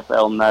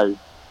SPFL now,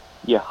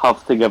 you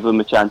have to give them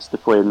a chance to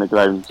play in the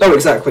ground. Oh,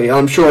 exactly.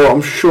 I'm sure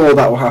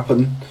that will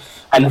happen.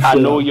 And I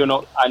know you're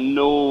not. I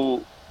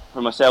know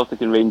from a Celtic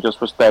and Rangers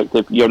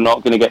perspective, you're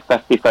not going to get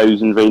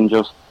 50,000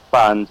 Rangers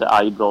fans at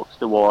Ibrox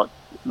to watch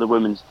the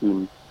women's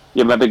team.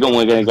 You're maybe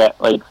only going to get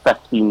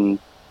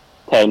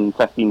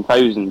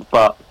 15,000,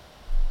 but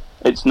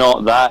it's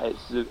not that.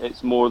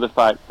 It's more the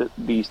fact that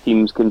these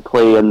teams can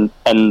play in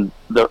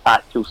their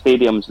actual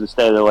stadiums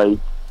instead of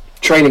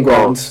training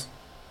grounds.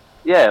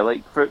 Yeah,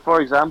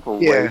 for example,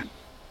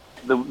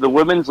 the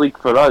women's league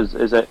for us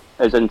is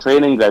in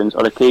training grounds,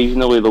 or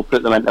occasionally they'll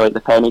put them into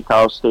the Penny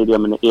Cars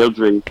Stadium in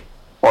Airdrie,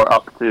 or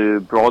up to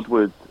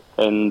Broadwood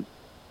in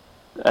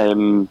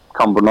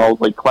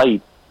Cumbernauld,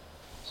 Clyde.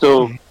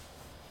 So,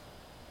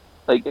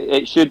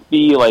 it should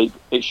be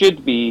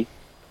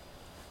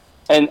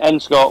in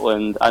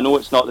Scotland. I know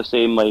it's not the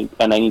same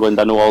in England.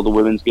 I know all the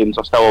women's games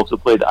are still also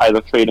played at either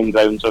training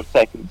grounds or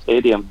second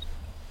stadiums.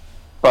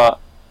 But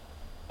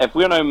if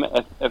we're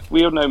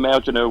now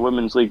merging our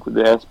women's league with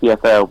the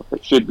SPFL,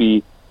 it should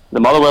be the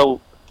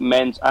Motherwell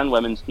men's and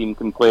women's team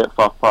can play at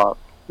Firth Park.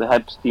 The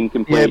Hibs team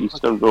can play at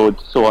Eastern Road,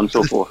 so on and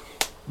so forth.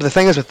 But the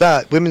thing is with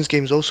that, women's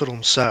games also are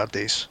on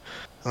Saturdays.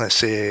 Let's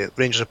say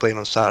Rangers are playing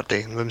on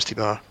Saturday and the women's team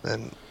are,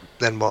 then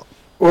what?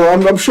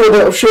 Well, I'm sure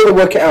they'll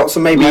work it out. So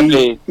maybe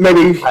Rangers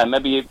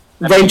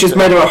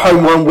men are at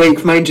home one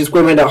week, Rangers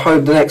women at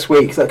home the next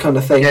week, that kind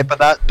of thing. Yeah, but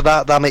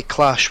that might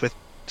clash with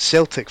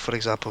Celtic, for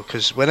example,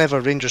 because whenever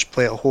Rangers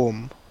play at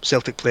home,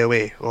 Celtic play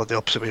away, or the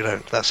opposite way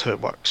around. That's how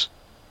it works.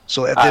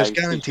 So if there's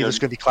guaranteed there's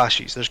going to be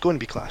clashes. There's going to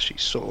be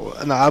clashes. So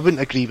no, I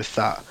wouldn't agree with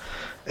that.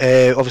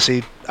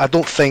 Obviously, I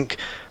don't think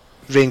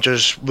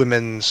Rangers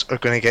women's are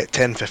going to get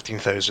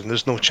 10,000-15,000.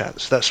 There's no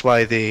chance. That's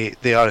why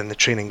they are in the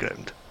training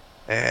ground,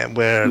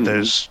 where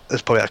there's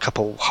probably a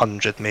couple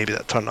hundred maybe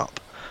that turn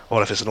up,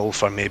 or if it's an old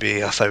firm, maybe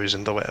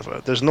 1,000 or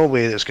whatever. There's no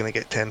way that's going to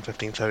get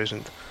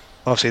 10,000-15,000.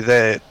 Obviously,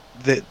 the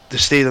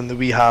stadium that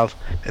we have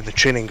in the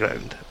training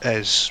ground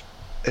is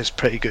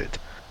pretty good.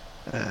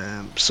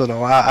 So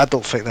no, I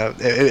don't think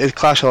that it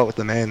clash a lot with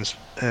the men's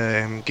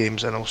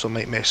games, and also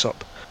might mess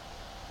up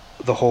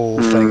the whole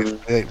thing.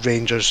 If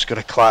Rangers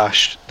going to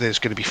clash, there's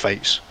going to be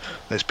fights.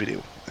 Let's be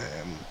real.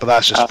 But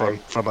that's just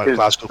from a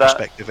Glasgow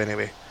perspective,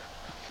 anyway.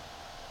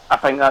 I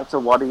think that's a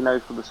worry now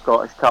for the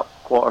Scottish Cup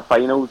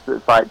quarter-finals. The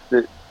fact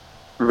that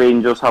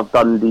Rangers have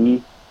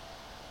Dundee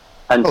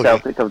and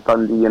Celtic have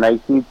Dundee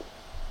United.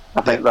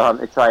 I think they're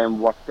having to try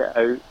and work it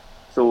out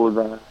so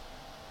that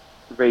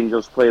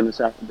Rangers play on the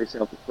Saturday,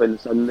 Celtic play on the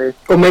Sunday.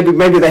 Or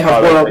maybe they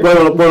have one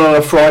on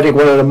a Friday,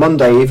 one on a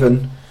Monday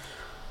even,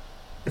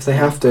 if they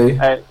have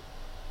to.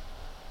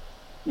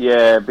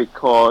 Yeah,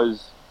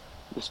 because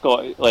the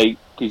Scot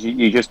because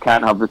you just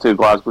can't have the two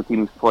Glasgow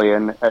teams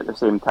playing at the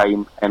same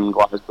time in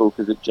Glasgow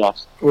because it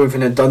just. Or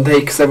even in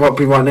Dundee, because they won't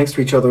be right next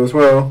to each other as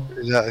well.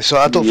 Exactly. So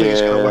I don't think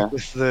it's going to Yeah.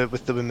 work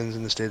with the women's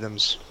in the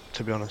stadiums.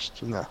 To be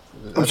honest, no.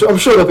 I'm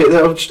sure they'll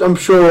be. I'm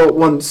sure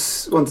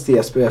once the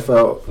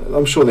SPFL,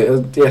 I'm sure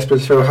that the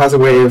SPFL has a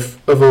way of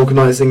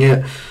organising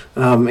it,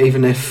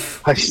 even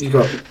if you've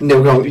got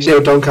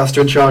Neil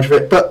Doncaster in charge of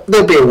it. But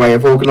there'll be a way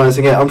of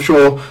organising it. I'm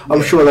sure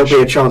there'll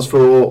be a chance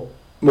for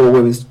more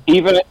women's.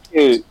 Even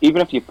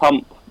if you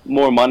pump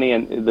more money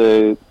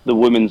into the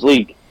women's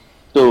league,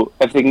 so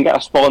if they can get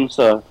a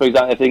sponsor, for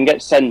example, if they can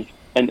get Cinch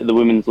into the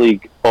women's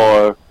league,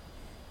 or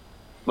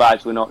well,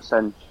 actually not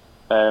Cinch.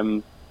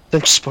 They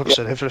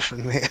sponsor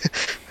everything, mate.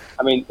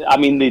 I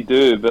mean they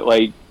do, but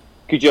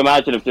could you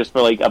imagine if just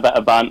for a bit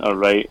of banter,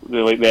 right? The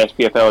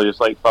SPFL are just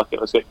fuck it,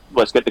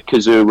 let's get the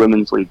Kazoo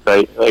Women's League,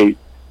 right?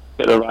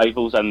 Get the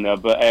rivals in there,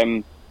 but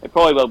it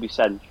probably will be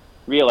Cinch.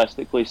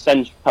 Realistically,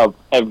 Cinch have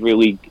every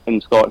league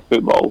in Scottish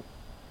football,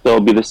 so it'll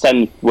be the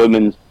Cinch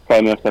Women's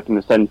Premiership and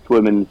the Cinch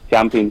Women's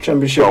Championship,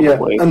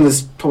 probably. Yeah, and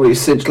there's probably a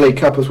Cinch League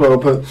Cup as well,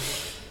 but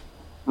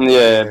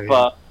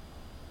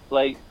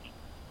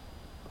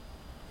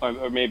but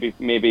or maybe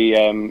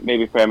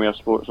Premier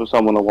Sports or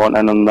someone will want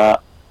in on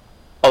that.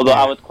 Although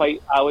I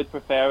would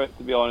prefer it,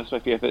 to be honest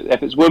with you,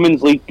 if it's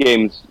women's league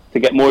games, to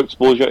get more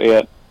exposure to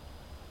it.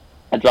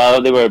 I'd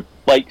rather they were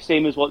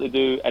same as what they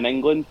do in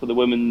England for the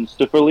Women's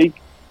Super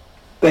League.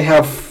 they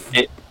have.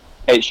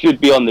 It should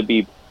be on the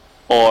Beeb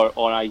or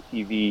on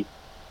ITV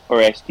or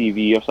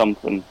STV or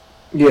something.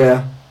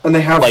 Yeah, and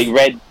they have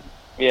red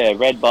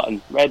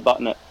button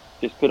it.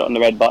 Just put it on the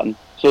red button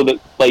so that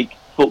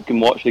folk can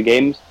watch the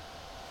games.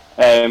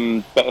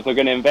 But if they're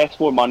going to invest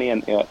more money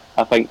into it,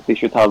 I think they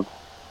should have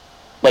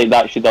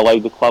that should allow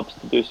the clubs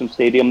to do some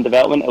stadium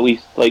development, at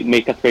least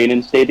make a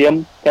training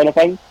stadium kind of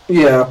thing.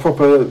 Yeah,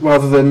 proper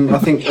rather than I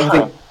think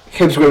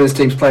Hibs women's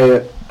teams play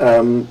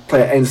at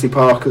Ainsley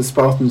Park as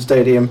Spartan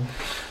Stadium.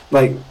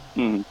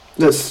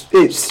 It's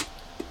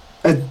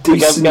a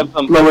decent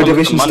lower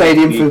division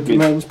stadium for the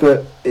men's,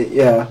 but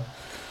yeah.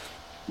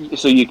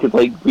 So you could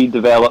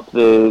redevelop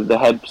the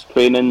Hibs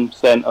training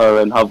centre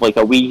and have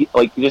a wee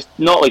just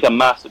not a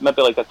massive,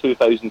 maybe a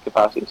 2,000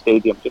 capacity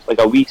stadium, just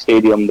a wee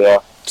stadium there.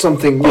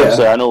 Something,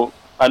 Obviously, yeah.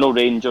 I know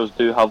Rangers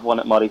do have one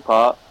at Murray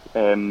Park.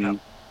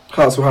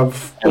 Hearts will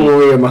have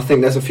Oriam. I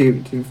think there's a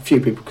few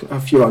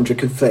hundred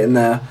can fit in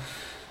there.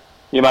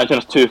 You imagine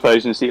a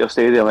 2,000 seater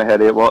stadium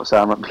ahead of what,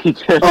 Sam? Oh,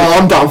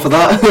 I'm down for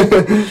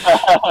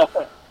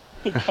that.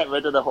 Get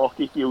rid of the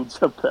hockey fields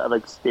and put a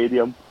big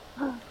stadium.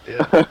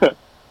 Yeah.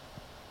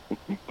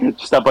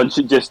 Just a bunch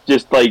of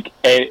anyone,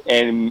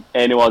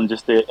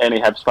 any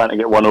Hibs fan to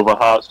get one over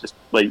Hearts. Just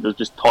there's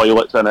just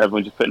toilets in it.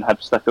 Everyone just putting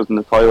Hibs stickers in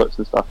the toilets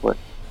and stuff.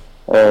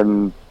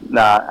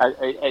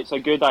 It's a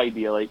good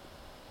idea.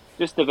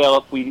 Just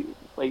develop. Get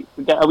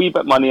a wee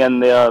bit of money in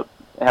there,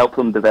 help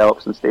them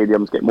develop some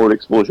stadiums, get more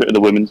exposure to the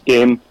women's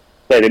game,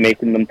 instead of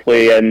making them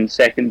play in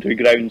secondary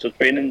grounds or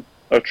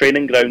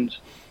training grounds.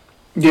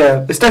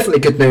 Yeah, it's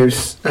definitely good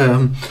news.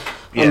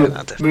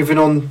 Moving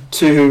on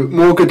to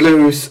more good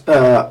news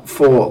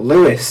for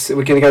Lewis.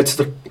 We're going to go to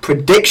the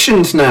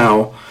predictions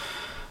now.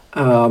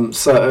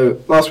 So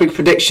last week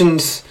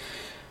predictions,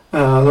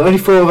 only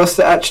four of us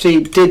that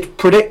actually did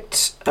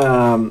predict.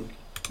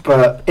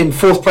 But in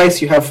fourth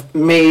place you have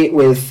me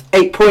with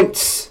 8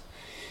 points.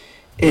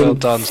 Well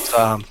done,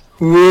 Sam.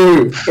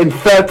 Woo! In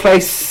third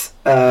place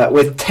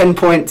with 10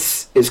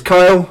 points is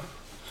Kyle.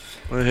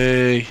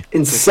 Hey.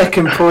 In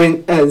second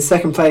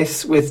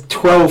place with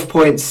 12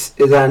 points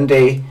is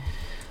Andy,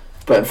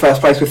 but in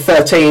first place with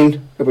 13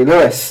 will be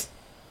Lewis.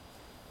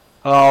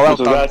 Oh, well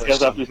done.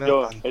 Gracias a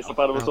afición. Eso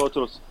para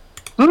vosotros.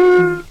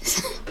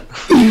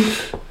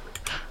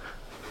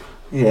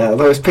 Yeah,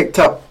 Lewis picked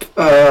up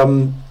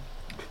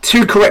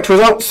 2 correct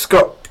results.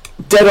 Got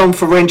dead on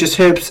for Rangers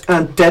Hibs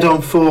and dead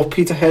on for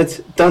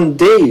Peterhead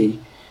Dundee.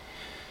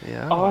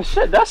 Yeah. Oh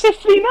shit, that's a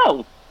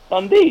 3-0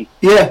 Dundee.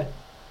 Yeah.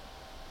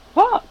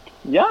 Fuck.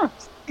 Yeah.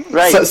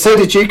 Right. So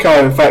did you,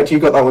 Kyle. In fact, you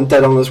got that one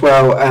dead on as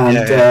well,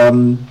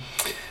 and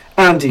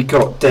Andy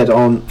got dead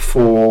on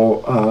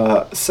for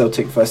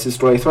Celtic versus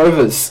Raith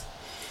Rovers.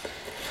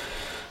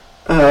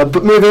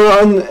 But moving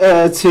on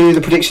to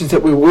the predictions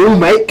that we will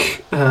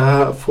make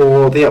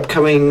for the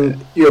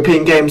upcoming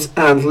European games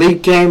and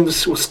league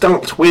games, we'll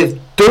start with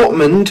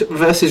Dortmund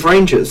versus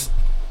Rangers.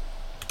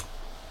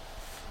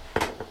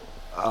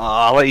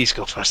 I'll let you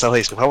go first. I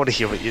want to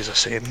hear what you're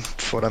saying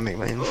before I make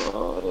mine.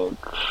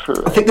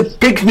 I think the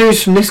big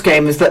news from this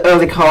game is that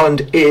Erling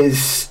Haaland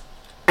is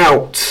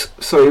out,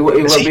 so he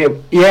won't be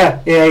able.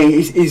 Yeah.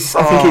 He's.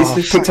 I think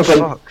he's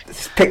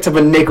picked up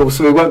a niggle,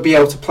 so he won't be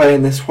able to play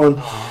in this one.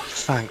 Oh,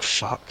 thank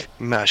fuck.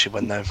 We might actually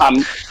win now.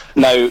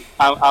 Now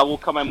I will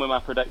come in with my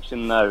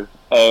prediction now,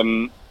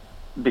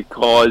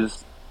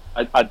 because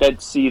I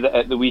did see that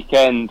at the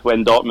weekend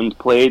when Dortmund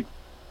played,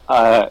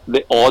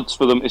 the odds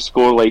for them to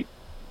score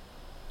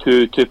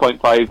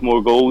 2.5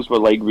 more goals were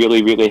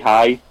really, really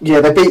high. Yeah,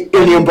 they beat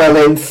Union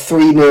Berlin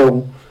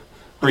 3-0.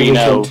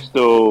 3-0.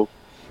 So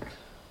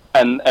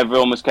and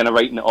everyone was kind of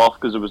writing it off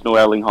because there was no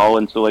Erling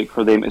Haaland. So like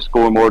for them to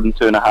score more than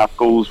 2.5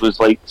 goals was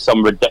like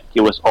some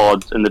ridiculous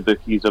odds, and the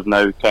bookies have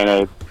now kind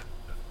of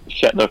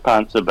shit their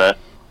pants a bit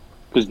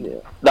because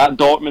that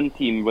Dortmund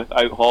team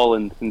without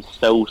Haaland can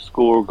still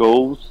score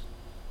goals.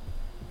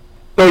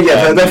 Oh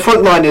yeah, their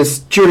front line is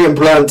Julian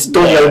Brandt,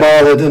 Daniel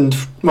Marlin, and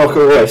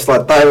Marco Reus.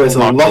 Like there is a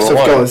lot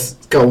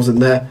of goals in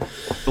there.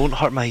 Don't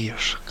hurt my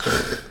ears.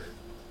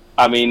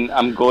 I mean,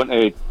 I'm going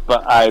to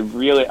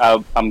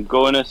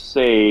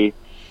say,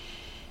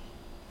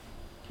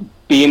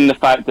 being the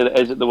fact that it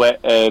is at the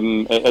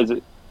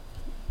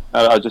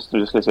I was just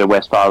going to say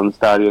Westfalen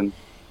Stadion.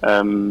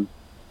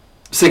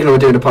 Signal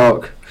Iduna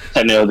Park.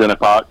 Signal Iduna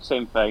Park,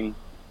 same thing.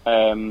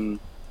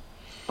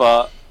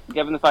 But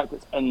given the fact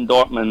it's in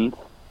Dortmund,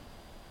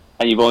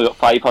 and you've only got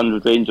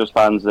 500 Rangers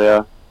fans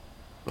there,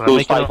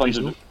 those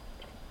 500.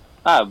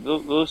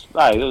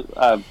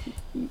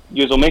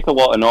 You'll make a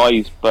lot of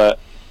noise, but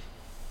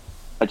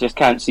I just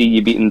can't see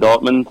you beating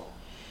Dortmund.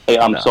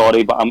 I'm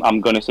sorry, but I'm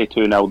going to say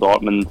 2-0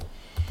 Dortmund,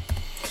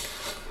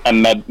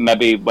 and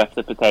maybe with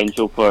the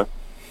potential for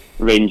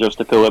Rangers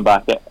to pull it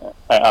back at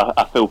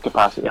a full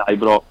capacity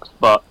Ibrox,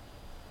 but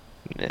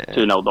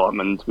 2-0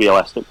 Dortmund.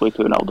 Realistically,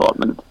 2-0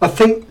 Dortmund. I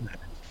think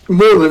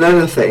more than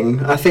anything,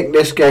 I think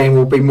this game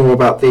will be more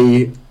about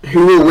who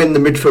will win the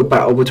midfield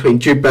battle between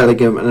Jude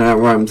Bellingham and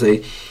Aaron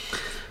Ramsey.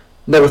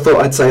 Never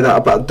thought I'd say that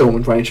about the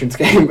Dortmund Rangers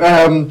game.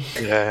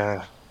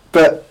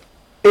 But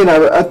you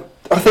know,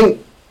 I think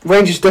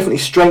Rangers definitely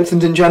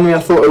strengthened in January. I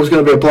thought it was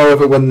going to be a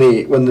blowover when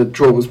the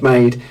draw was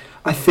made.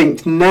 I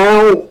think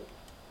now,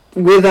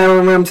 with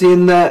Aaron Ramsey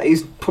in there,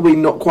 he's probably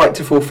not quite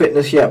to full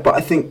fitness yet, but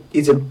I think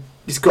he's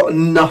got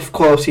enough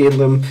quality in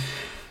them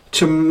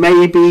to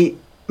maybe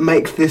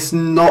make this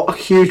not a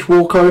huge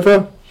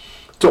walkover.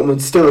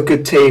 Dortmund's still a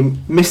good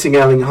team, missing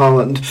Erling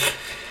Haaland.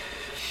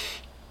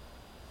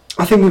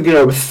 I think we're going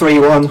to go with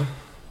 3-1.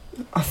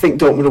 I think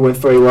Dortmund will win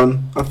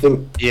 3-1. I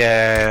think.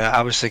 Yeah,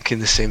 I was thinking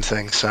the same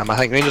thing, Sam. I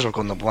think Rangers are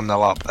going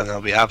 1-0 up, and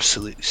there'll be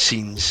absolute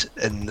scenes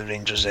in the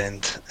Rangers'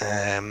 end.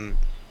 And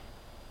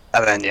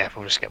then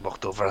we'll just get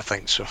walked over, I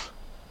think. So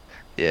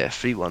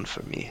 3-1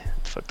 for me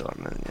for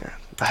Dortmund.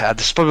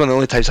 It's probably one of the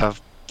only times I've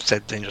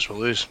said Rangers will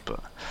lose, but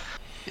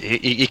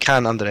you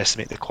can't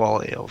underestimate the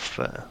quality of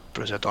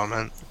Borussia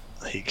Dortmund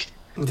league.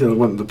 They're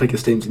one of the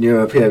biggest teams in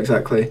Europe. Yeah,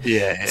 exactly.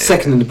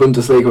 Second in the Yeah.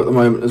 Bundesliga at the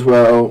moment as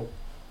well.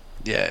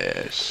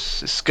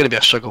 It's going to be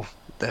a struggle,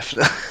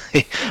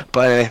 definitely.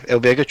 But anyway, it'll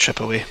be a good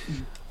trip away.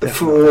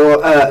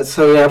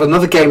 So we have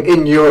another game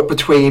in Europe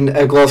between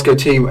a Glasgow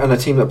team and a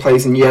team that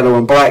plays in yellow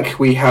and black.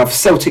 We have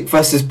Celtic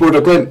versus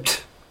Bodo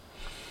Glimt.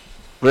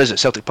 Where is it?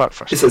 Celtic Park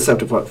first? It's at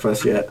Celtic Park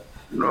first, yeah.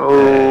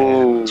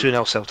 No.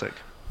 2-0 Celtic.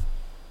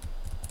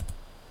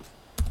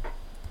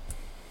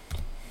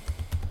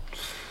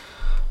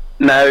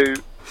 Now,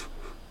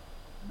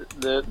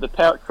 the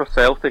perk for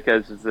Celtic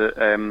is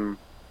that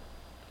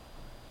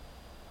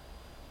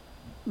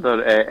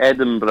their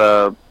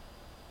Edinburgh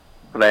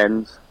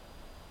friends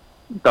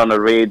done a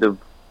raid of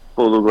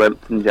Bodo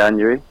Glimt in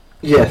January.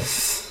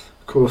 Yes,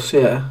 of course,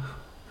 yeah.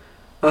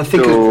 I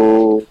think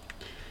so.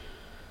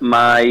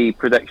 My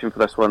prediction for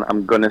this one,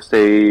 I'm going to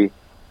say,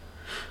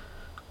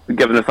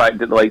 given the fact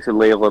that the likes of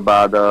Leila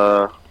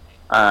Bada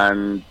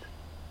and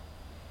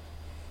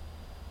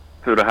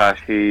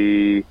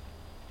Furuhashi,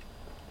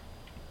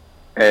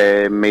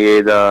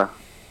 Maeda,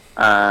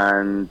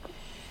 and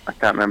I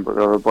can't remember what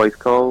the other boy's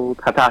called,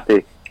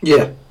 Hatate.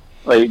 Yeah.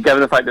 Like, given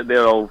the fact that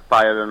they're all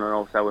firing on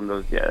all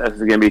cylinders, this is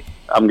going to be.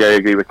 I'm going to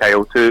agree with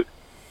Kyle too.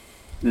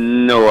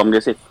 No, I'm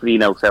going to say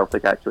 3-0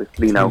 Celtic. Actually,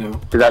 3-0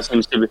 because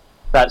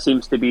that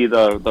seems to be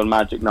their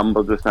magic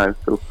number just now.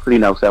 So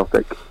 3-0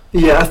 Celtic.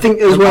 Yeah, I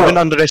think as well. I wouldn't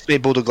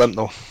underestimate Bodo Glimt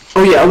though.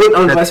 Oh yeah, I wouldn't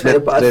underestimate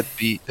it. But They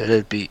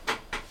did beat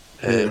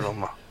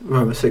Roma.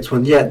 Roma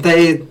 6-1. Yeah,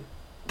 they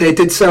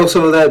did sell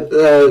some of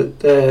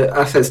their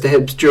assets to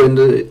Hibs during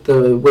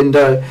the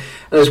window.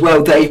 As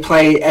well, they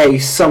play a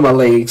summer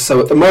league, so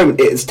at the moment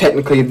it's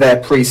technically their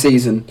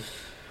pre-season.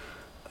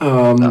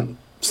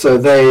 So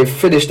they've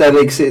finished their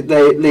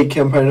league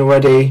campaign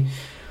already.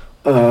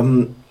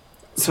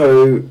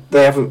 So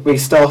they haven't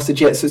restarted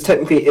yet. So it's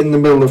technically in the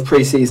middle of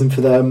pre-season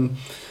for them.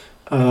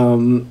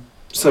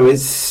 So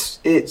it's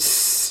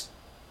the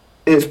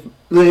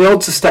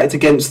odds are stacked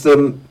against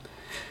them.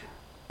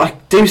 I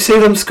do see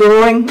them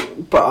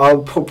scoring, but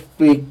I'm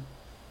probably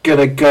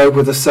gonna go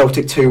with a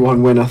Celtic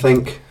 2-1 win. I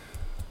think.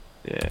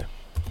 Yeah.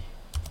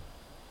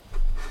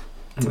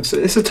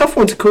 It's a tough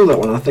one to call, that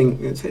one. I think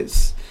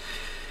it's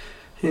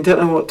you don't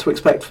know what to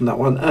expect from that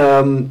one.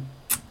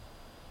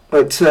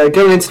 But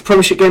going into the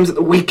Premiership games at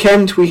the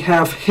weekend, we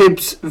have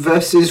Hibs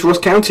versus Ross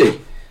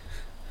County.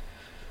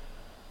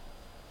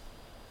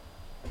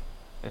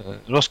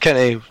 Ross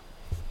County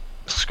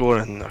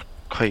scoring are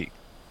quite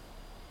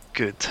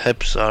good.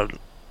 Hibs are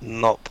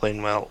not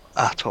playing well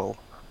at all.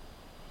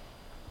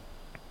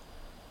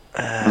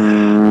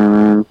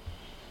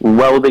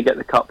 Will they get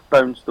the cup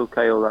bounced though,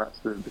 Kyle? That's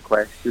the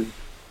question.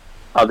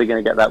 Are they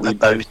going to get that wee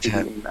bounce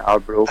in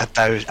Arbroath?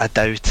 I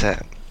doubt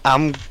it.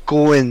 I'm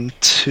going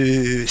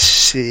to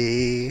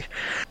say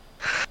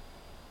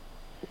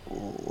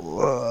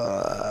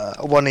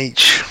 1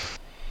 each.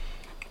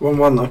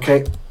 1-1.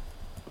 Okay.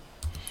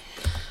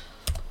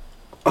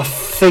 I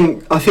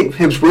think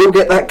Hibs will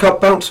get that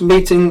cup bounce from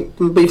beating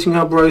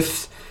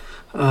Arbroath,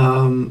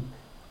 and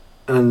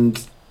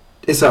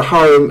it's at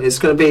home. It's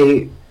going to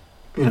be,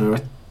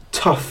 a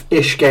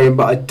tough-ish game,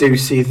 but I do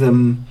see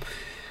them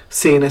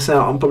seeing us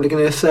out. I'm probably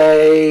going to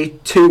say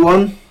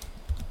 2-1.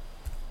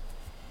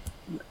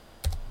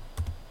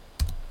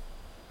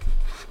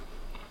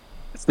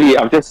 See,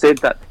 I've just said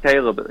that to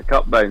Kyle about the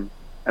cup bounce,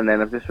 and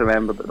then I've just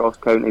remembered that Ross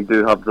County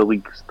do have the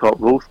league's top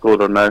goal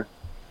scorer now,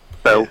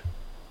 Phil.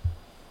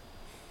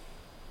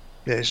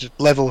 Yeah, it's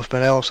level with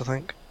Morelos, I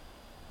think.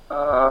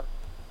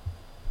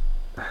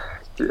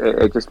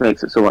 It just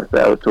makes it so much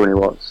better. Tony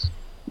Watts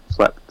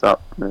slept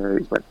up.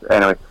 Anyway,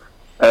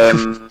 I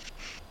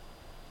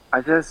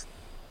don't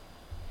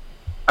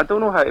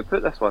know how to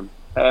put this one.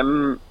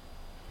 It's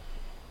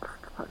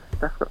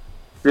difficult.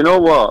 Do you know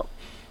what?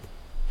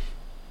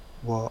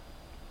 What?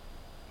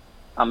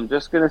 I'm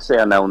just gonna say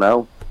a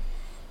 0-0.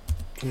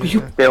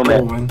 You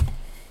Stalemate. boring.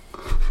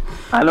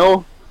 I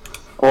know.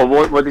 Well,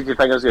 what did you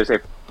think I was gonna say?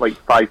 Like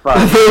 5-5.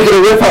 I thought you were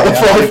going to rip out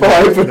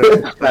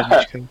the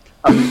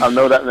 5-5. I'm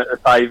not that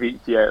at 5 each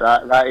yet.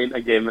 That ain't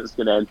a game that's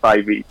gonna end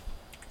 5 each.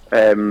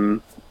 I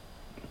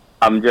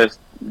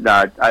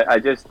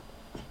just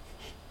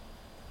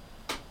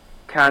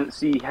can't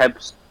see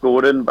Hibs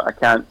scoring, but I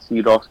can't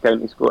see Ross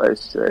County score.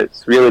 It's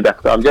really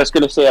difficult. I'm just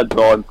gonna say a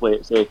draw and play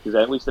it safe, because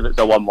at least if it's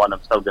a 1-1,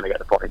 I'm still gonna get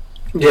the point.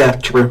 Yeah,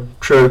 true.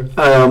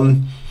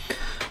 And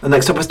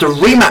next up is the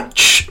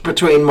rematch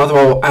between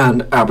Motherwell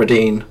and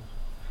Aberdeen.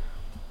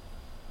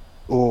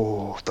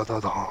 Oh,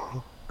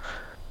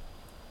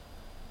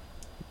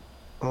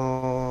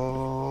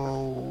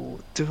 Oh,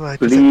 do I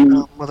predict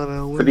that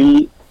Motherwell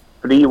win?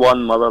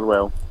 3-1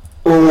 Motherwell.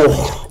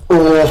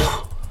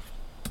 Oh.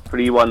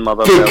 3-1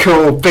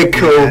 Motherwell. Big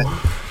call.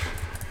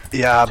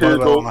 Yeah, Two Motherwell on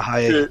goals- the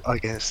high, two- I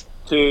guess.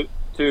 Two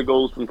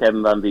goals from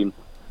Kevin Van Veen.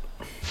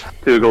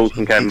 2 goals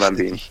from Kevin Van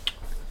Veen.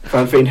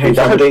 Van Veen hates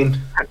Aberdeen.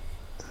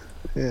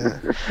 Yeah.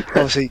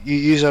 Obviously, you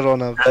use her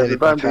on a very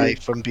Van big high Veen.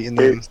 from beating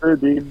them. Hates the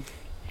Dean.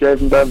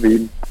 Kevin Van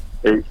Veen.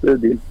 Hates the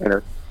Dean.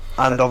 Anyway.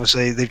 And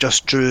obviously, they've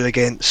just drew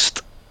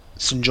against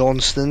St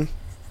Johnstone,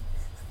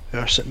 who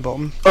are sitting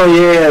bottom. Oh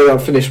yeah, I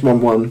finished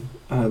 1-1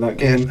 that Yeah,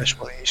 game. finish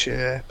one each,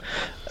 yeah.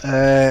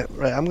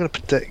 Right, I'm going to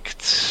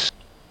predict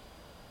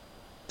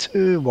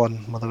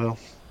 2-1 Motherwell.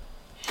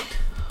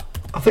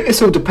 I think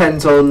this all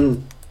depends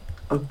on.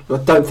 I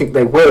don't think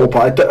they will,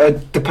 but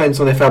it depends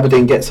on if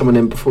Aberdeen get someone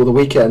in before the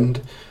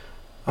weekend.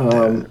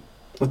 I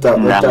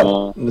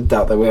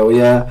doubt they will.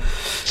 Yeah,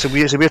 So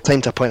it's a weird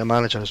time to appoint a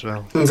manager as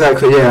well.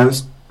 exactly. Yeah,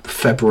 it's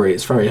February.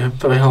 It's very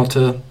hard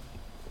to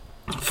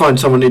find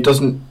someone who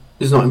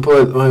is not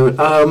employed at the moment.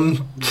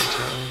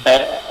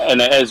 And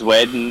it is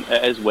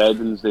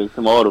Wednesday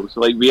tomorrow.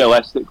 So like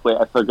realistically,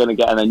 if they're going to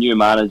get in a new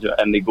manager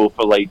and they go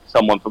for like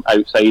someone from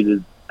outside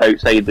of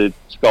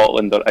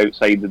Scotland or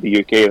outside of the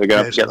UK, they're going to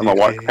have to get them a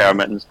work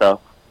permit and stuff.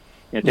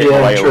 It takes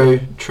a while.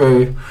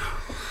 True.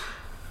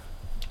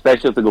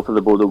 Especially if they go for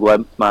the Bodo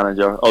Glimt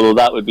manager. Although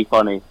that would be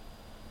funny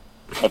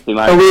if they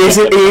manage.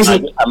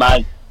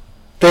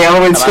 They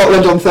are in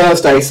Scotland on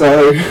Thursday,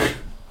 so.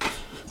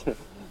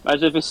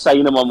 Imagine if they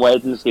sign him on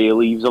Wednesday, he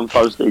leaves on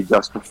Thursday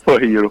just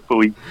before a Europa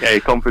League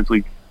Conference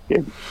League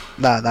game.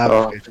 That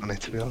would be funny,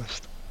 to be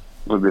honest.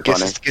 Would be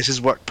funny. Gets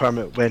his work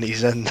permit when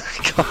he's in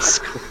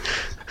Glasgow.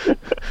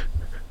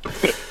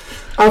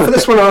 For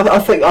this one, I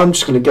think I'm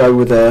just going to go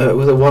with a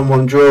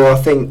 1-1 draw.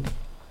 Don't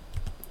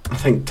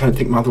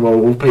think Motherwell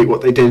will repeat what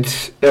they did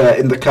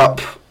in the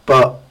cup,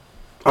 but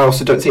I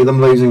also don't see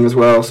them losing as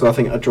well. So I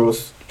think a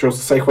draw's the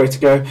safe way to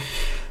go.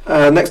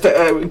 Next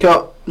up, we've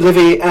got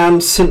Livy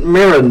and St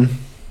Mirren.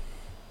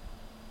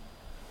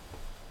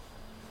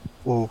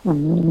 Whoa.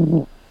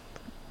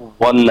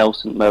 1-0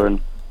 St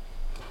Mirren.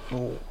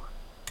 Oh.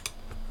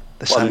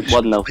 The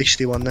 1-0.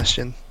 feisty one this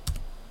year.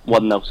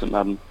 1-0 St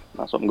Mirren.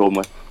 That's what I'm going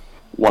with.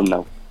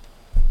 1-0.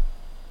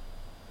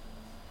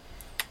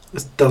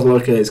 This does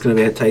look like it's going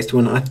to be a tasty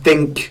one. I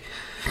think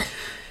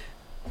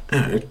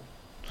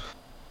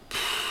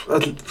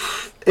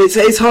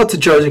it's hard to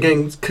judge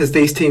again because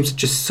these teams are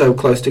just so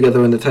close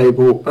together in the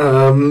table.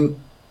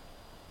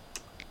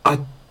 I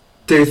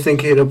do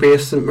think it'll be a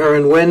St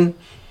Mirren win.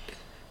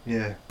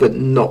 Yeah. But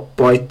not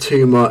by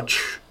too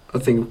much. I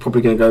think we're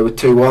probably going to go with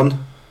 2-1.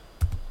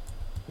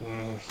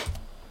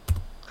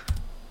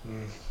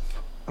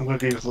 I'm going to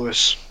agree with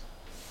Lewis.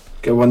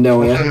 Go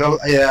 1-0, yeah?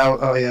 Yeah,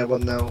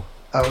 1-0.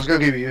 I was going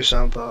to agree with you,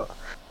 Sam, but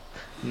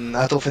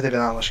I don't think there'll be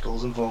that much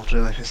goals involved,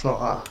 really. It's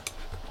not a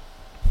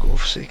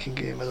goal-forsaking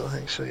game, I don't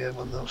think so. Yeah,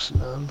 1-0 St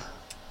Mirren.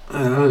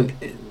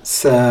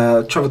 It's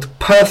travel to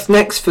Perth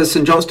next for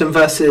St Johnstone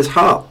versus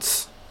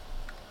Hearts.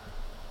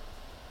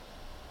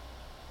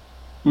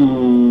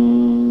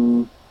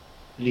 3-0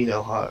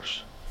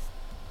 Hearts.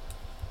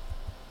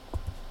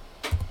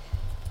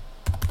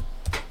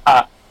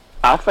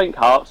 I think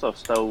Hearts are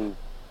still.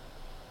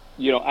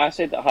 I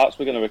said that Hearts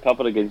were going to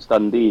recover against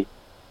Dundee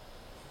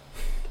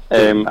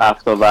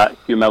after that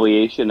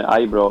humiliation at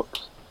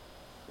Ibrox.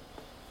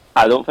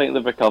 I don't think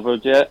they've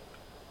recovered yet.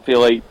 I feel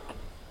like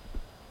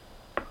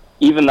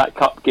even that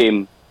cup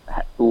game,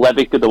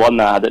 Levy could have won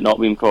that had it not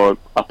been for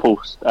a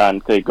post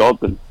and Craig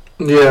Gordon.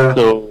 Yeah.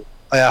 So,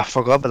 Oh, yeah, I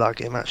forgot about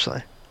that game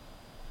actually.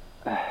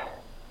 do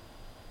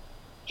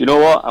you know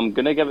what? I'm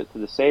going to give it to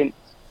the Saints.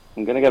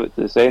 I'm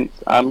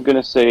going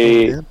to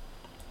say Yeah.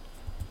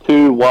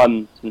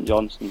 2-1 St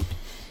Johnstone.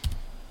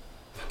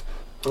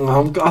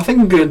 I think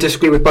I'm going to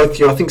disagree with both of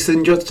you. I think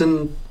St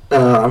Johnstone,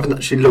 I haven't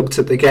actually looked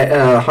at the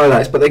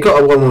highlights, but they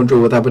got a 1-1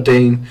 draw with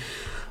Aberdeen,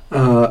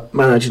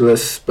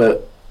 managerless,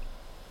 but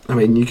I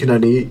mean, you can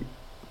only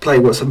play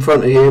what's in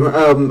front of you.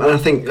 And I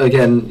think,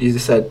 again, you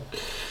just said,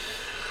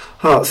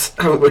 Hearts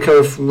haven't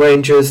recovered from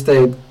Rangers.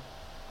 They,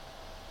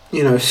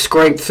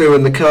 scraped through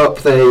in the cup.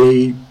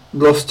 They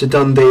lost to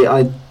Dundee.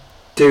 I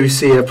do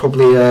see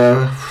probably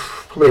a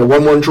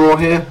 1-1 draw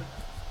here.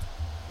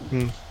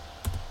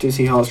 Do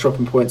see Hearts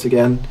dropping points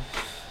again,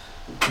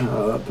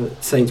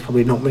 but Saints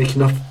probably not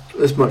making up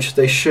as much as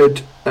they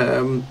should.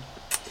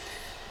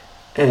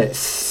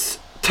 It's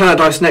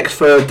Tannadice next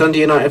for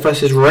Dundee United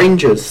versus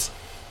Rangers.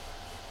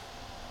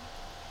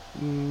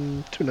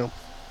 2-0.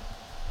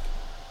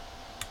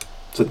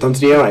 So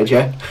Dundee United,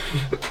 yeah?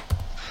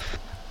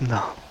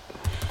 No.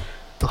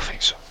 Don't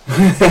think so.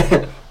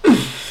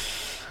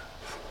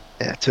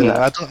 Yeah,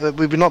 2-0.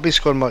 We would not be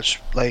scoring much,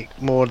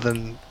 more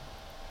than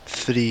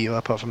 3,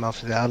 apart from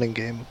after the Allen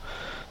game.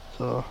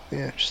 So,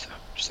 yeah, just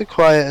a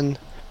quiet and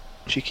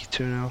cheeky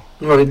 2-0.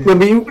 Well,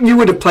 remember, you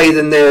would have played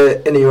in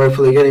the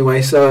Europa League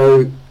anyway,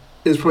 so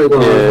it's probably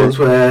one of those ones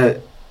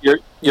where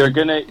you're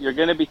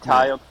gonna be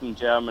tired from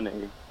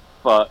Germany,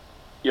 but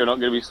you're not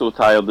gonna be so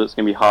tired that it's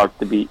gonna be hard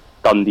to beat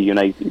Dundee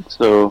United.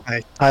 So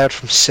Tired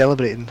from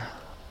celebrating.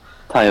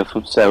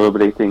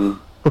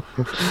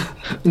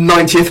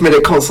 90th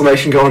minute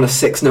consolation goal on a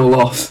 6-0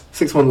 loss,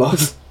 6-1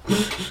 loss.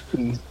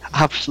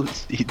 Absolute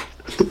speed.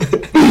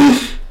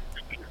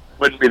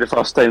 Wouldn't be the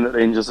first time that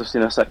Rangers have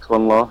seen a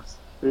 6-1 loss.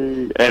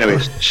 Anyway,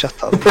 Shut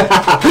up.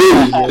 2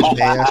 years,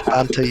 mate.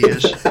 Banter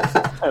years.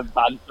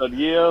 banter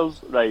years,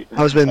 right?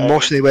 I was when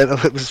Mosley went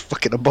up, it was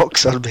fucking a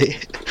boxer,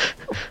 mate.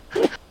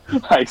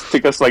 I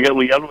took a swing at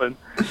Lee Irwin.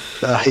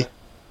 Aye.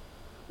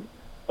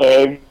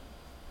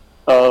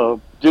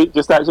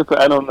 Just actually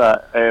put in on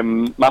that.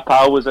 My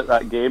pal was at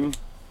that game,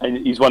 and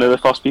he's one of the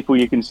first people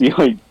you can see.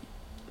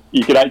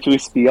 You can actually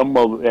see him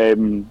while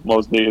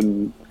Mosley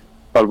and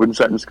Irwin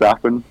sitting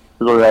scrapping.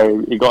 So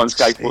he got on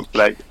Sky Sports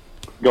Breakfast,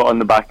 got on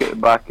the back of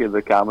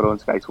the camera on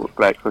Sky Sports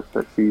Breakfast.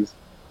 That's his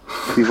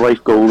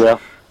life goal there.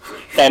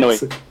 Anyway,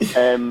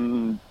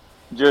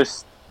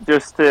 just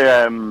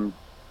to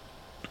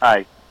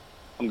aye,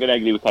 I'm going to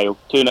agree with Kyle.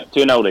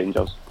 2-0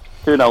 Rangers.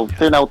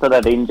 2-0 to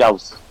the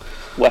Rangers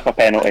with a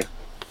penalty.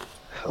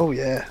 Oh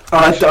yeah.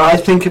 I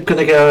think I'm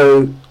going to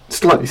go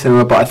slightly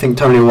similar, but I think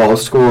Tony will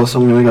score,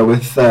 so I'm going to go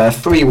with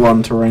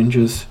 3-1 to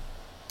Rangers.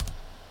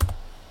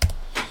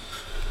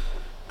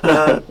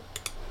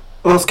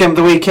 Last game of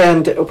the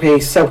weekend, it'll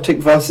be Celtic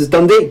versus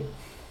Dundee.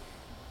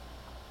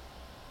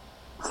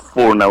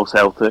 4-0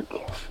 Celtic.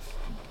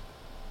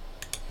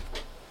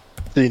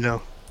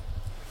 3-0.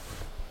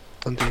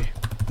 Dundee.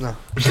 No.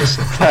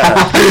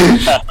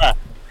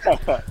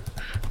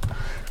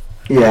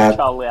 Yeah.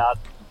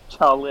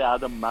 Charlie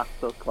Adam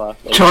masterclass.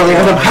 Charlie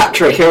Adam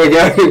hat-trick, here we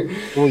go.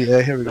 Oh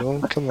yeah, here we go.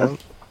 Come on.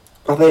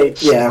 I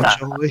think, yeah.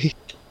 Charlie.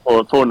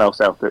 4-0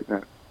 Celtic.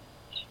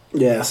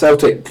 Yeah,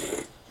 Celtic,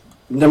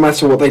 no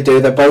matter what they do,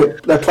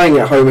 they're playing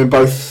at home in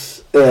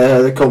both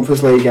the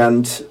Conference League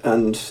and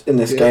in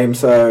this game,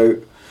 so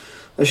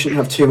they shouldn't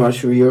have too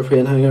much of a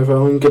European hangover.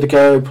 I'm going to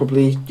go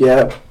probably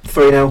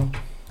 3-0.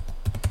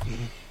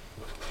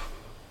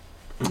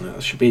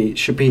 Should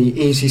be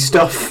easy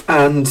stuff.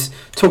 And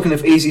talking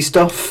of easy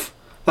stuff,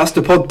 that's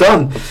the pod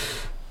done.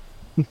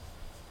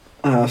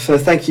 So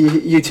thank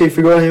you two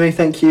for joining me.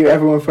 Thank you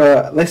everyone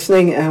for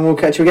listening, and we'll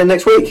catch you again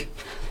next week.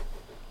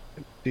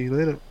 See you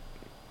later.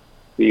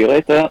 See you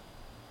later.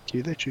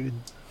 Cue the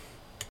tune.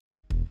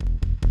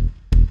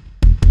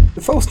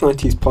 The False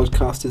 90s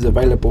podcast is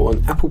available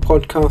on Apple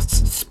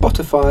Podcasts,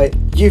 Spotify,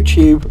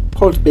 YouTube,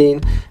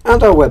 Podbean,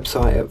 and our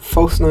website at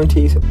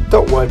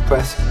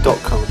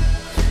false90s.wordpress.com.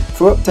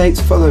 For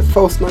updates, follow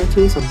False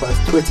 90s on both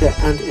Twitter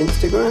and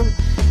Instagram.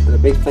 And a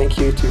big thank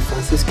you to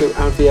Francisco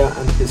Alvia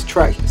and his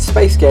track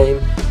Space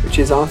Game, which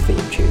is our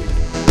theme tune.